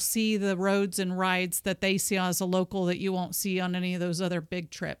because you'll see the roads and rides that they see as a local that you won't see on any of those other big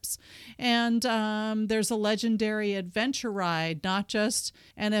trips. And there's a legendary adventure ride, not just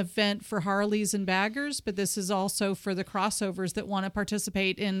an event for Harleys and baggers, but this is also for the crossovers that want to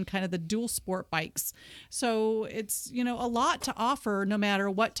participate in kind of the dual sport bikes. So it's, a lot to offer no matter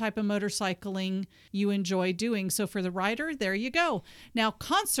what type of motorcycling you enjoy doing. So for the rider, there you go. Now,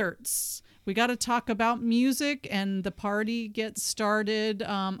 concerts. We got to talk about music, and the party gets started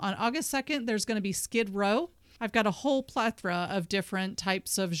on August 2nd. There's going to be Skid Row. I've got a whole plethora of different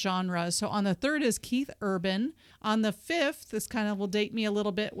types of genres. So on the 3rd is Keith Urban. On the 5th, this kind of will date me a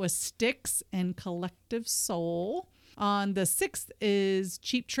little bit, was Styx and Collective Soul. On the 6th is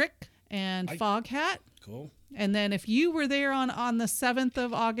Cheap Trick and Foghat. Cool. And then if you were there on the 7th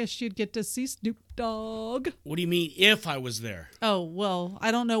of August, you'd get to see Snoop Dogg. What do you mean if I was there? Oh, well,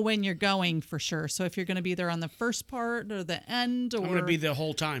 I don't know when you're going for sure. So if you're going to be there on the first part or the end, or... I'm going to be the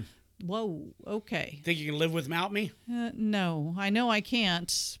whole time. Whoa, okay. Think you can live without me? No, I know I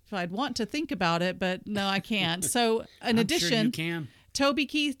can't. I'd want to think about it, but no, I can't. So in addition, sure you can. Toby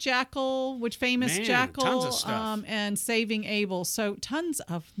Keith, Jackal, which famous Jackal, tons of stuff. And Saving Abel. So tons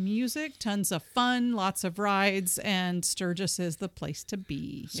of music, tons of fun, lots of rides, and Sturgis is the place to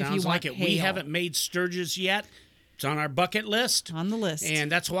be. Sounds if you like want it. We haven't made Sturgis yet. It's on our bucket list. On the list. And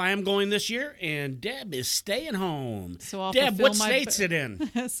that's why I'm going this year. And Deb is staying home. So I'll Deb, fulfill what state's it in?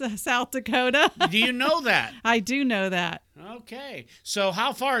 South Dakota. Do you know that? I do know that. Okay. So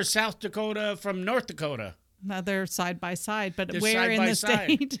how far is South Dakota from North Dakota? No, they're side by side, but They're where side in by the side.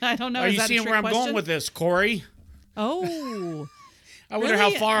 state? I don't know. Are Is you that a seeing trick where I'm question? going with this, Corey? Oh. I wonder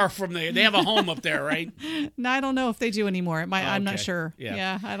Really? how far from they have a home up there, right? No, I don't know if they do anymore. I'm not Okay. sure.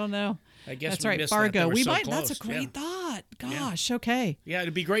 Yeah. I don't know. I guess That's we right, missed that. Fargo. They were We so might. close. That's a great Yeah. thought. Gosh. Okay. Yeah,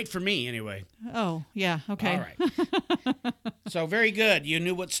 it'd be great for me anyway. Oh, yeah. Okay. All right. So very good. You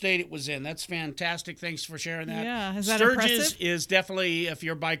knew what state it was in. That's fantastic. Thanks for sharing that. Yeah, is that Sturgis impressive? is definitely, if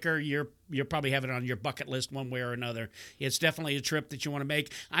you're a biker, you'll probably have it on your bucket list one way or another. It's definitely a trip that you want to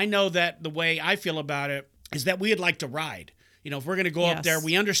make. I know that the way I feel about it is that we'd like to ride. If we're going to go up there,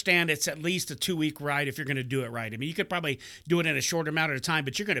 we understand it's at least a 2-week ride if you're going to do it right. I mean, you could probably do it in a short amount of time,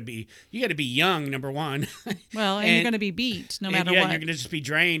 but you got to be young, number one. Well, and you're going to be beat no matter what. You're going to just be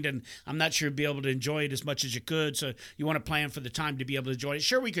drained, and I'm not sure you'll be able to enjoy it as much as you could. So you want to plan for the time to be able to enjoy it.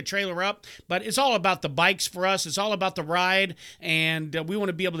 Sure, we could trailer up, but it's all about the bikes for us. It's all about the ride, and we want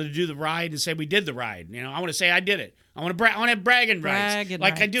to be able to do the ride and say we did the ride. I want to say I did it. I want to have bragging rights.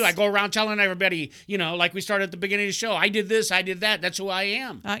 I do. I go around telling everybody, like we started at the beginning of the show, I did this, I did that. That's who I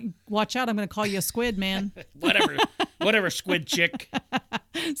am. Watch out. I'm going to call you a squid, man. Whatever, squid chick.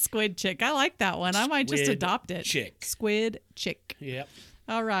 Squid chick. I like that one. I might just Squid adopt it. chick. Squid chick. Yep.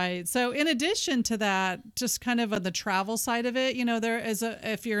 All right. So in addition to that, just kind of on the travel side of it,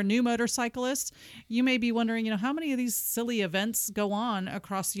 if you're a new motorcyclist, you may be wondering, how many of these silly events go on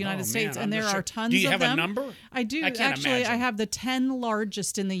across the United States? Man, and there are tons of them. Do you have a number? I do. I can't Actually, imagine. I have the 10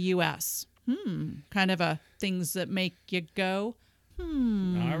 largest in the U.S. Kind of things that make you go,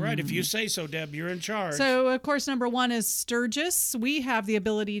 All right. If you say so, Deb, you're in charge. So, of course, number one is Sturgis. We have the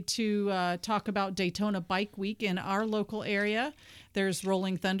ability to talk about Daytona Bike Week in our local area. There's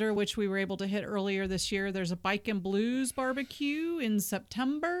Rolling Thunder, which we were able to hit earlier this year. There's a Bike and Blues barbecue in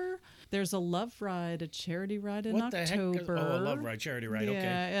September. There's a Love Ride, a charity ride in what October. The heck? Oh, a Love Ride, charity ride.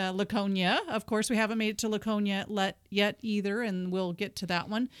 Okay. Yeah, Laconia. Of course, we haven't made it to Laconia yet either, and we'll get to that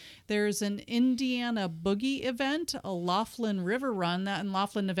one. There's an Indiana Boogie event, a Laughlin River Run, that in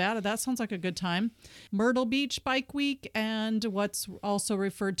Laughlin, Nevada. That sounds like a good time. Myrtle Beach Bike Week, and what's also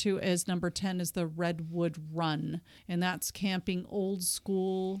referred to as number 10 is the Redwood Run, and that's camping old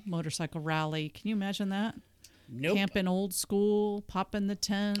school motorcycle rally. Can you imagine that? Nope. Camping old school, popping the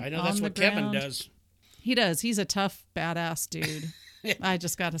tent. I know on that's the what ground. Kevin does. He does. He's a tough, badass dude. I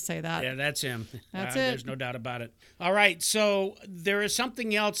just got to say that. Yeah, that's him. That's it. There's no doubt about it. All right, so there is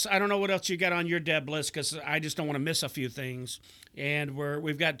something else. I don't know what else you got on your Deb list because I just don't want to miss a few things. And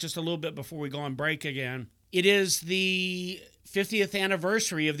we've got just a little bit before we go on break again. It is the 50th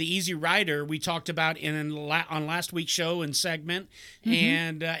anniversary of the Easy Rider we talked about on last week's show and segment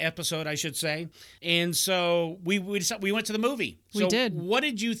and episode, I should say. And so we went to the movie. We did. What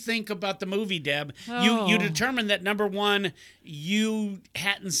did you think about the movie, Deb? Oh. You determined that, number one, you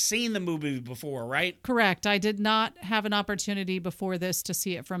hadn't seen the movie before, right? Correct. I did not have an opportunity before this to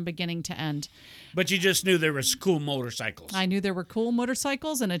see it from beginning to end. But you just knew there was cool motorcycles. I knew there were cool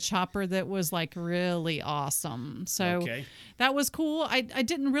motorcycles and a chopper that was like really awesome. So that was cool. I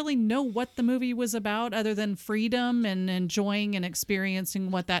didn't really know what the movie was about other than freedom and enjoying and experiencing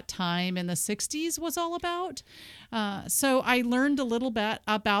what that time in the 60s was all about. So I learned a little bit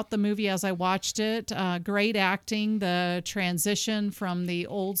about the movie as I watched it. Great acting. The transition from the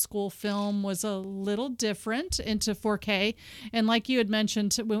old school film was a little different into 4K. And like you had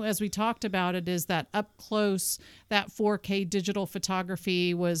mentioned as we talked about it, is that up close, that 4K digital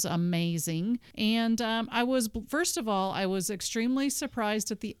photography was amazing. And I was extremely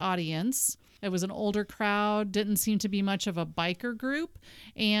surprised at the audience. It was an older crowd, didn't seem to be much of a biker group.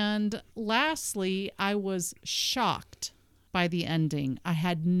 And lastly, I was shocked by the ending. I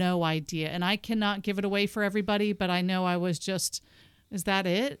had no idea. And I cannot give it away for everybody, but I know I was just, is that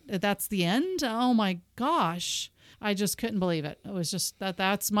it? That's the end? Oh my gosh. I just couldn't believe it. It was just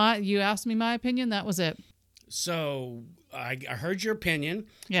you asked me my opinion, that was it. So I heard your opinion.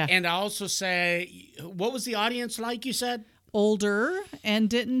 Yeah. And I also say, what was the audience like, you said? Older and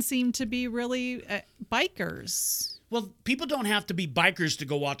didn't seem to be really bikers. Well, people don't have to be bikers to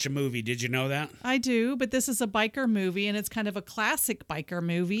go watch a movie. Did you know that? I do, but this is a biker movie, and it's kind of a classic biker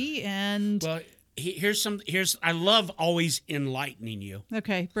movie. And well, I love always enlightening you.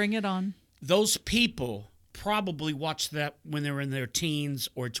 Okay, bring it on. Those people probably watched that when they were in their teens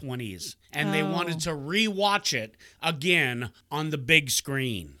or 20s, and they wanted to rewatch it again on the big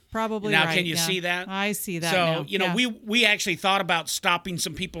screen. Probably now, right, can you see that? I see that. So, now. we actually thought about stopping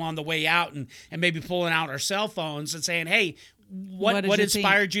some people on the way out and maybe pulling out our cell phones and saying, hey, what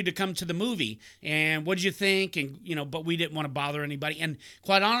inspired you to come to the movie? And what did you think? And, but we didn't want to bother anybody. And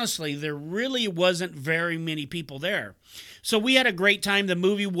quite honestly, there really wasn't very many people there. So we had a great time. The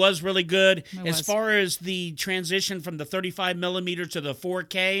movie was really good. As far as the transition from the 35 millimeter to the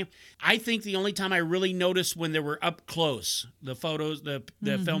 4K, I think the only time I really noticed when they were up close, the photos, the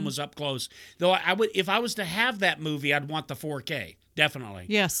film was up close. Though if I was to have that movie, I'd want the 4K. Definitely.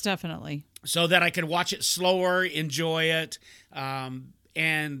 Yes, definitely. So that I could watch it slower, enjoy it.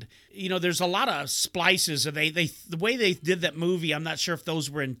 And, there's a lot of splices. The way they did that movie, I'm not sure if those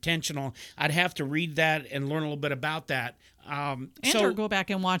were intentional. I'd have to read that and learn a little bit about that. Or go back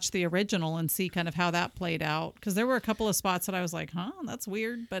and watch the original and see kind of how that played out. Because there were a couple of spots that I was like, that's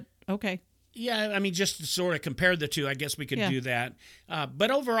weird, but okay. Yeah, I mean, just to sort of compare the two, I guess we could do that.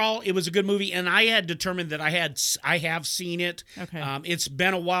 But overall, it was a good movie, and I had determined that I have seen it. Okay. It's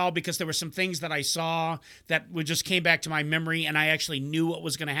been a while because there were some things that I saw that just came back to my memory, and I actually knew what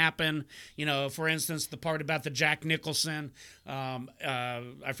was going to happen. For instance, the part about the Jack Nicholson.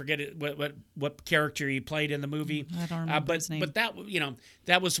 I forget what character he played in the movie. I don't remember his name. But that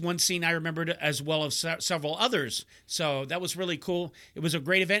was one scene I remembered, as well as several others. So that was really cool. It was a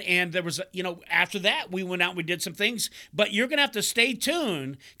great event, and there was after that, we went out and we did some things. But you're going to have to stay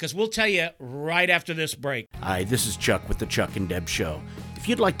tuned because we'll tell you right after this break. Hi, this is Chuck with the Chuck and Deb Show. If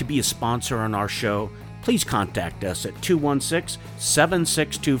you'd like to be a sponsor on our show, please contact us at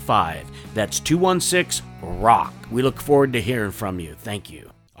 216-7625. That's 216-ROCK. We look forward to hearing from you. Thank you.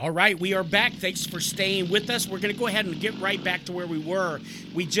 All right, we are back. Thanks for staying with us. We're going to go ahead and get right back to where we were.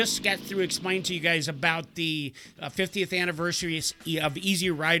 We just got through explaining to you guys about the 50th anniversary of Easy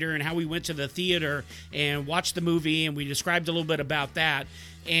Rider and how we went to the theater and watched the movie, and we described a little bit about that.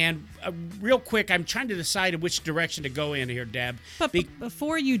 And real quick, I'm trying to decide which direction to go in here, Deb. But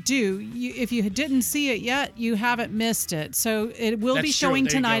before you do, if you didn't see it yet, you haven't missed it. So it will be showing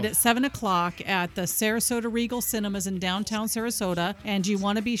tonight at 7 o'clock at the Sarasota Regal Cinemas in downtown Sarasota. And you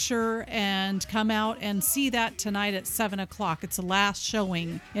want to be sure and come out and see that tonight at 7 o'clock. It's the last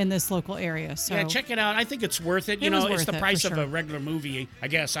showing in this local area. So yeah, check it out. I think it's worth it. It's the price of a regular movie, I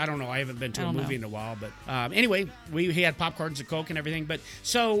guess. I don't know. I haven't been to a movie in a while. But anyway, we had popcorns and Coke and everything. But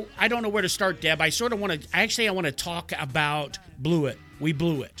so I don't know where to start, Deb. I want to talk about Blew It. We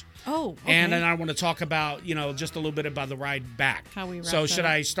blew it. Oh, okay. And then I want to talk about, just a little bit about the ride back. How we So should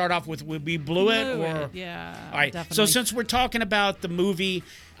I start off with we blew it? Or? Yeah, all right. Definitely. So since we're talking about the movie,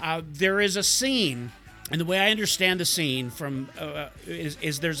 there is a scene, and the way I understand the scene from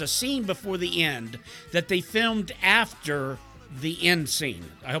is there's a scene before the end that they filmed after the end scene.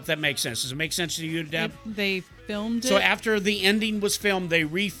 I hope that makes sense. Does it make sense to you, Deb? They filmed it. So after the ending was filmed, they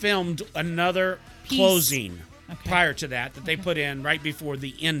refilmed another closing. prior to that they put in right before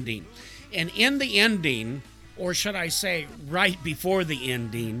the ending. And in the ending, or should I say right before the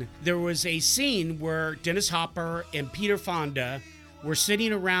ending, there was a scene where Dennis Hopper and Peter Fonda were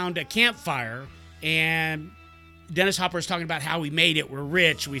sitting around a campfire, and Dennis Hopper was talking about how we made it, we're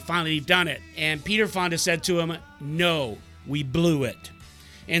rich, we finally done it. And Peter Fonda said to him, "No, we blew it."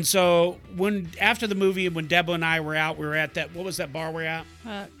 And so after the movie, when Deborah and I were out, we were at that, what was that bar we're at?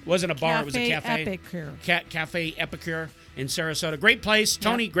 It wasn't a bar, it was a cafe. Epicure. Cafe Epicure in Sarasota. Great place.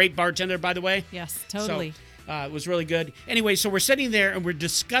 Tony, great bartender, by the way. Yes, totally. So, it was really good. Anyway, so we're sitting there and we're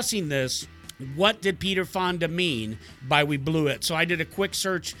discussing this. What did Peter Fonda mean by "we blew it"? So I did a quick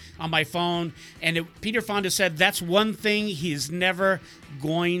search on my phone, and Peter Fonda said that's one thing he's never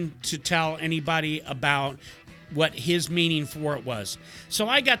going to tell anybody about, what his meaning for it was. So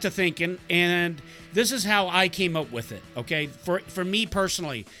I got to thinking, and this is how I came up with it, okay? For me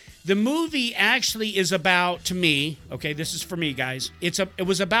personally, the movie actually is about, to me, okay, this is for me, guys, it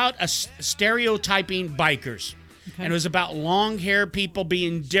was about stereotyping bikers. Okay. And it was about long-haired people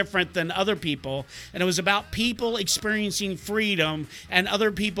being different than other people. And it was about people experiencing freedom and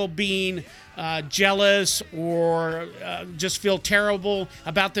other people being jealous or just feel terrible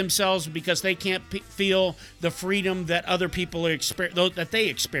about themselves because they can't feel the freedom that other people that they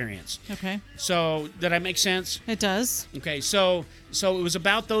experience. Okay. So, did I make sense? It does. Okay, so it was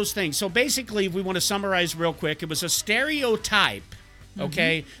about those things. So basically, if we want to summarize real quick, it was a stereotype,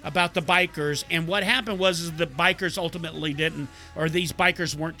 okay, about the bikers. And what happened was the bikers ultimately these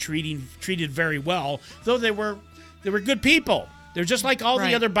bikers weren't treated very well, though they were good people. They're just like all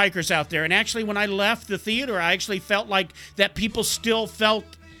the other bikers out there. And actually, when I left the theater, I actually felt like that people still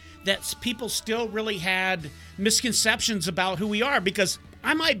really had misconceptions about who we are, because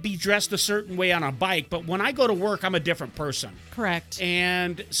I might be dressed a certain way on a bike, but when I go to work, I'm a different person. Correct.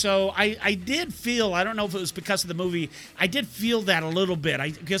 And so I did feel, I don't know if it was because of the movie, I did feel that a little bit,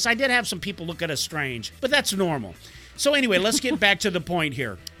 because I did have some people look at us strange, but that's normal. So anyway, let's get back to the point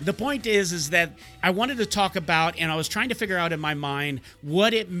here. The point is that I wanted to talk about, and I was trying to figure out in my mind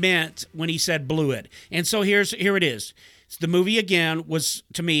what it meant when he said "blew it." And so here it is. The movie, again, was,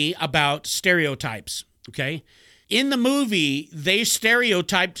 to me, about stereotypes, okay? In the movie, they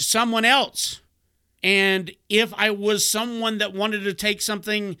stereotyped someone else. And if I was someone that wanted to take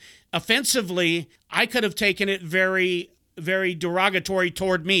something offensively, I could have taken it very, very derogatory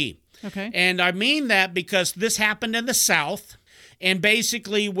toward me. Okay. And I mean that because this happened in the South. And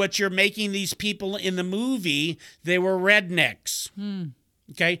basically what you're making these people in the movie, they were rednecks.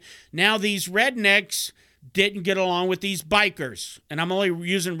 Okay. Now these rednecks didn't get along with these bikers. And I'm only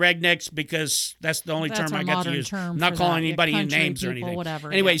using rednecks because that's the only term I got to use. I'm not calling anybody names or anything.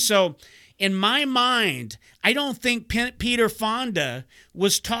 Whatever, anyway, so in my mind, I don't think Peter Fonda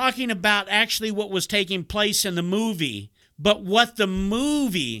was talking about actually what was taking place in the movie, but what the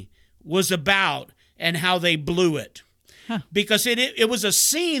movie was about and how they blew it. Because it was a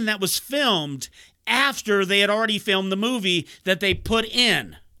scene that was filmed after they had already filmed the movie that they put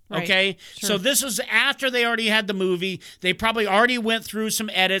in. Right. Okay, sure. So this is after they already had the movie. They probably already went through some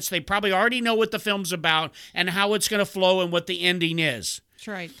edits. They probably already know what the film's about and how it's going to flow and what the ending is. That's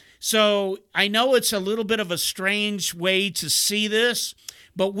right. So I know it's a little bit of a strange way to see this,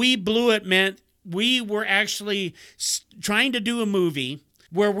 but "we blew it" meant we were actually trying to do a movie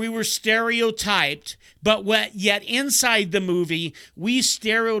where we were stereotyped, but yet inside the movie, we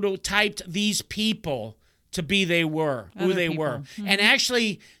stereotyped these people to be who they were. Mm-hmm. And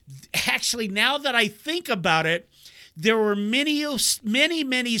actually, now that I think about it, there were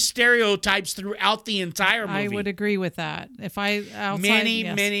many stereotypes throughout the entire movie. I would agree with that.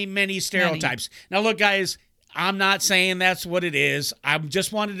 Many stereotypes. Now, look, guys, I'm not saying that's what it is. I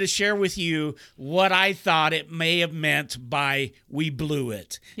just wanted to share with you what I thought it may have meant by "we blew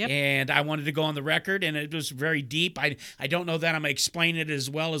it." Yep. And I wanted to go on the record, and it was very deep. I don't know that I'm going to explain it as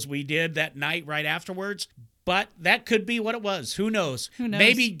well as we did that night right afterwards, but that could be what it was. Who knows?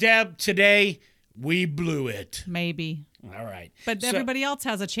 Maybe, Deb, today, we blew it. Maybe. All right. But everybody else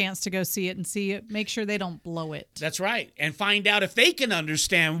has a chance to go see it and see it. Make sure they don't blow it. That's right. And find out if they can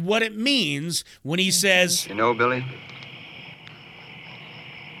understand what it means when he says, "You know, Billy,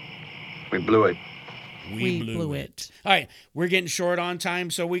 we blew it." We blew it. All right, we're getting short on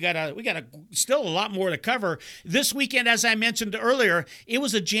time, so we got still a lot more to cover. This weekend, as I mentioned earlier, it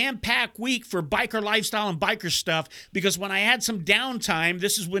was a jam-packed week for biker lifestyle and biker stuff, because when I had some downtime,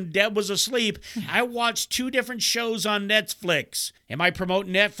 this is when Deb was asleep, I watched 2 different shows on Netflix. Am I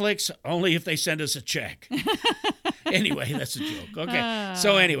promoting Netflix? Only if they send us a check. Anyway, that's a joke.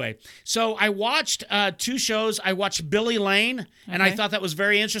 Okay. So I watched 2 shows. I watched Billy Lane, and I thought that was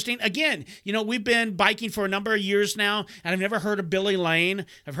very interesting. Again, we've been biking for a number of years now, and I've never heard of Billy Lane.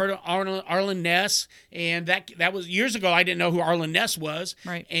 I've heard of Arlen Ness, and that was years ago. I didn't know who Arlen Ness was.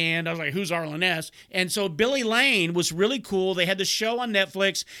 Right. And I was like, who's Arlen Ness? And so Billy Lane was really cool. They had the show on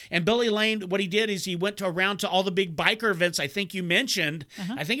Netflix, and Billy Lane, what he did is he went around to all the big biker events I think you mentioned.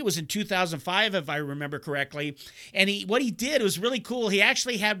 I think it was in 2005, if I remember correctly. And what he did was really cool. He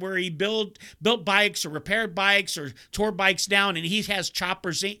actually had where he built bikes or repaired bikes or tore bikes down, and he has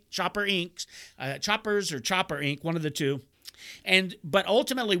Choppers or Chopper Inc., one of the two. But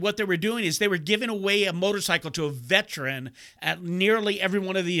ultimately what they were doing is they were giving away a motorcycle to a veteran at nearly every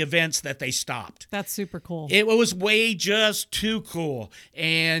one of the events that they stopped. That's super cool. It was way just too cool.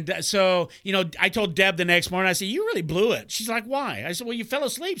 And so, I told Deb the next morning, I said, you really blew it. She's like, why? I said, well, you fell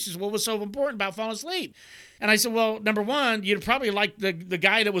asleep. She said, what was so important about falling asleep? And I said, well, number one, you'd probably like the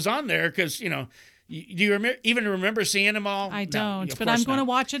guy that was on there because, do you even remember seeing them all? I don't, but I'm going to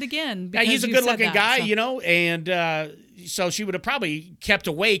watch it again. Yeah, he's a good-looking guy, and so she would have probably kept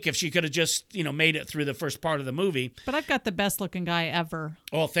awake if she could have just, made it through the first part of the movie. But I've got the best-looking guy ever.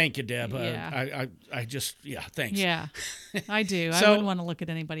 Oh, thank you, Deb. Yeah. Thanks. Yeah, I do. So, I wouldn't want to look at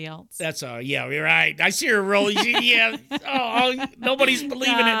anybody else. That's yeah, you're right. I see her roll. Yeah. Nobody's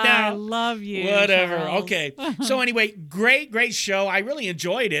believing it now. I love you. Whatever. Charles. Okay. So anyway, great show. I really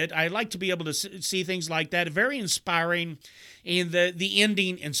enjoyed it. I like to be able to see things like that. Very inspiring. And the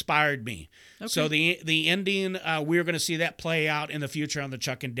ending inspired me. Okay. So the ending, we're going to see that play out in the future on the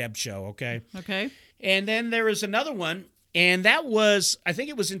Chuck and Deb show, okay? Okay. And then there was another one, and that was, I think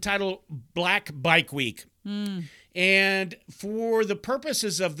it was entitled Black Bike Week. And for the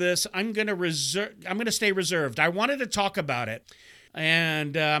purposes of this, I'm going to stay reserved. I wanted to talk about it.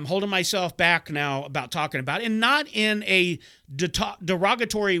 And I'm holding myself back now about talking about it, and not in a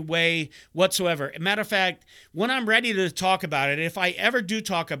derogatory way whatsoever. Matter of fact, when I'm ready to talk about it, if I ever do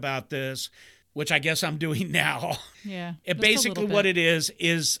talk about this, which I guess I'm doing now, basically what it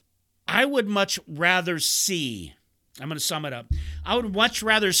is I would much rather see, I'm going to sum it up, I would much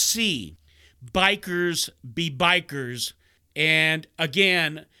rather see bikers be bikers, and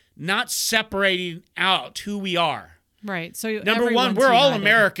again, not separating out who we are. Right. So number one, we're all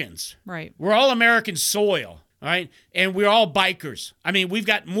Americans. Right. We're all American soil, all right? And we're all bikers. I mean, we've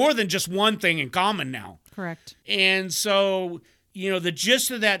got more than just one thing in common now. Correct. And so, the gist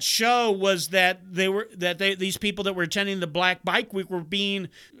of that show was that these people that were attending the Black Bike Week were being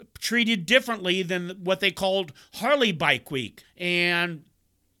treated differently than what they called Harley Bike Week. And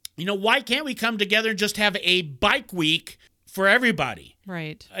why can't we come together and just have a bike week for everybody?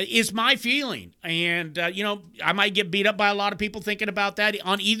 Right. Is my feeling. And, I might get beat up by a lot of people thinking about that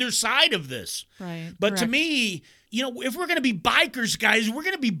on either side of this. Right. But Correct. to me, if we're going to be bikers, guys, we're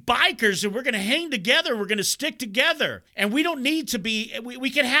going to be bikers, and we're going to hang together. We're going to stick together. And we don't need to be, we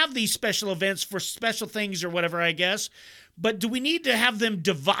can have these special events for special things or whatever, I guess. But do we need to have them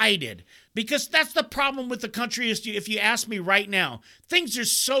divided? Because that's the problem with the country is, if you ask me right now, things are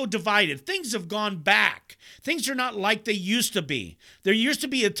so divided. Things have gone back. Things are not like they used to be. There used to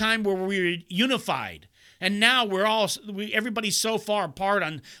be a time where we were unified. And now everybody's so far apart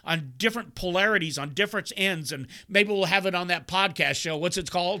on different polarities, on different ends, and maybe we'll have it on that podcast show. What's it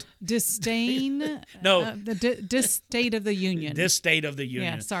called? Disdain? No. The State of the Union. This State of the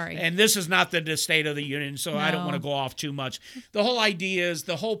Union. Yeah, sorry. And this is not the State of the Union, so I don't want to go off too much. The whole idea is,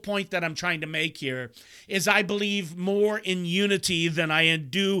 the whole point that I'm trying to make here is I believe more in unity than I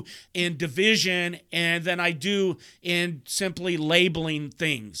do in division, and than I do in simply labeling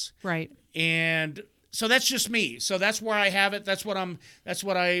things. Right. And so that's just me. So that's where I have it. That's what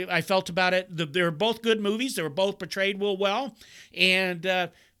I felt about it. They were both good movies. They were both portrayed well. And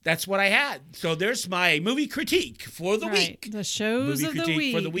that's what I had. So there's my movie critique for the week. The shows movie of the critique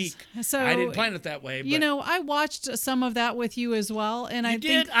week. for the week. So I didn't plan it that way. But I watched some of that with you as well, and you I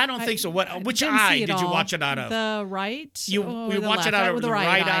did. think I don't think so. Which didn't eye see it did you all. watch it out of? The right. You watch it out of the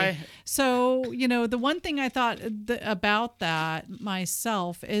right eye. So the one thing I thought about that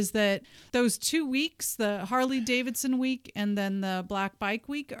myself is that those 2 weeks, the Harley Davidson week and then the Black Bike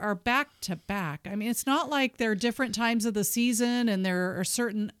Week, are back to back. I mean, it's not like they're different times of the season and there are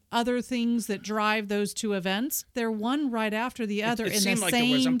certain other things that drive those two events. They're one right after the other in the seemed like it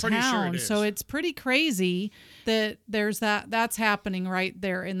was. same I'm pretty sure town. it is. So it's pretty crazy that that's happening right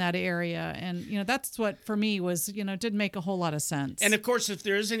there in that area. And, that's what for me was, didn't make a whole lot of sense. And of course, if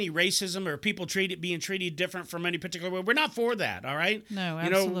there is any racism or people being treated different from any particular way, we're not for that. All right? No,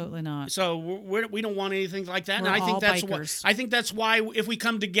 absolutely not. So we don't want anything like that. We're And I think all that's bikers. I think that's why if we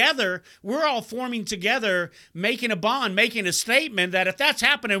come together, we're all forming together, making a bond, making a statement that if that's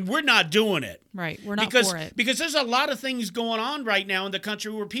happening, we're not doing it. Right. We're not because, for it. Because there's a lot of things going on right now in the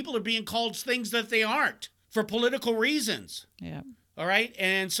country where people are being called things that they aren't for political reasons. Yeah. All right.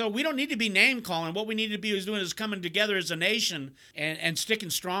 And so we don't need to be name calling. What we need to be doing is coming together as a nation and sticking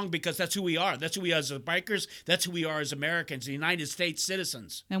strong, because that's who we are. That's who we are as bikers. That's who we are as Americans, the United States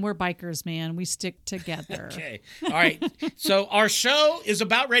citizens. And we're bikers, man. We stick together. Okay. All right. So our show is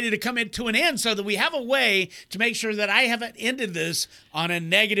about ready to come into an end, so that we have a way to make sure that I haven't ended this on a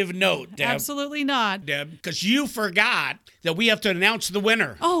negative note, Deb. Absolutely not. Deb, because you forgot that we have to announce the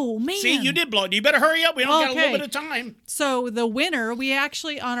winner. Oh, man. See, you did blow it. You better hurry up. We don't got a little Okay. bit of time. So the winner, we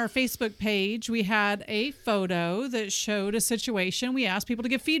actually, on our Facebook page, we had a photo that showed a situation. We asked people to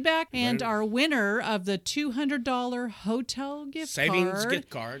give feedback, and our winner of the $200 hotel gift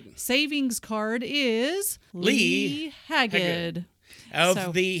savings card is Lee Haggard.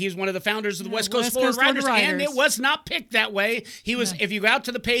 He's one of the founders of the West Coast West Florida Coast Florida Riders, and Riders. it was not picked that way. He was. If you go out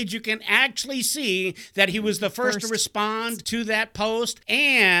to the page, you can actually see that he was the first to respond to that post,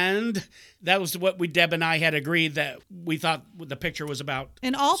 and that was what Deb and I had agreed that we thought the picture was about.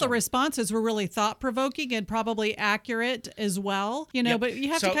 And all the responses were really thought-provoking and probably accurate as well. Yep. But you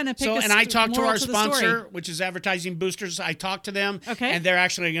have to kind of pick a and I talked to moral our the sponsor, story. which is Advertising Boosters. I talked to them, Okay. and they're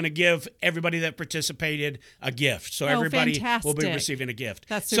actually going to give everybody that participated a gift. So everybody will be fantastic. receiving a gift.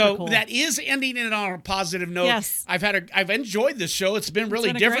 That's super so cool. that is ending it on a positive note. Yes. I've enjoyed this show. It's been really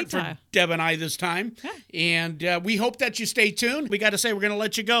been a different great for time. Deb and I this time. Yeah. And we hope that you stay tuned. We got to say we're going to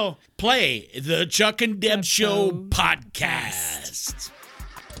let you go. Play the Chuck and Deb Show podcast.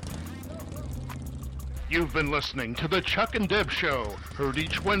 You've been listening to the Chuck and Deb Show, heard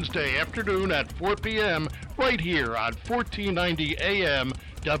each Wednesday afternoon at 4 p.m. right here on 1490 AM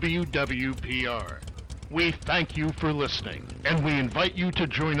WWPR. We thank you for listening, and we invite you to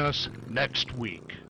join us next week.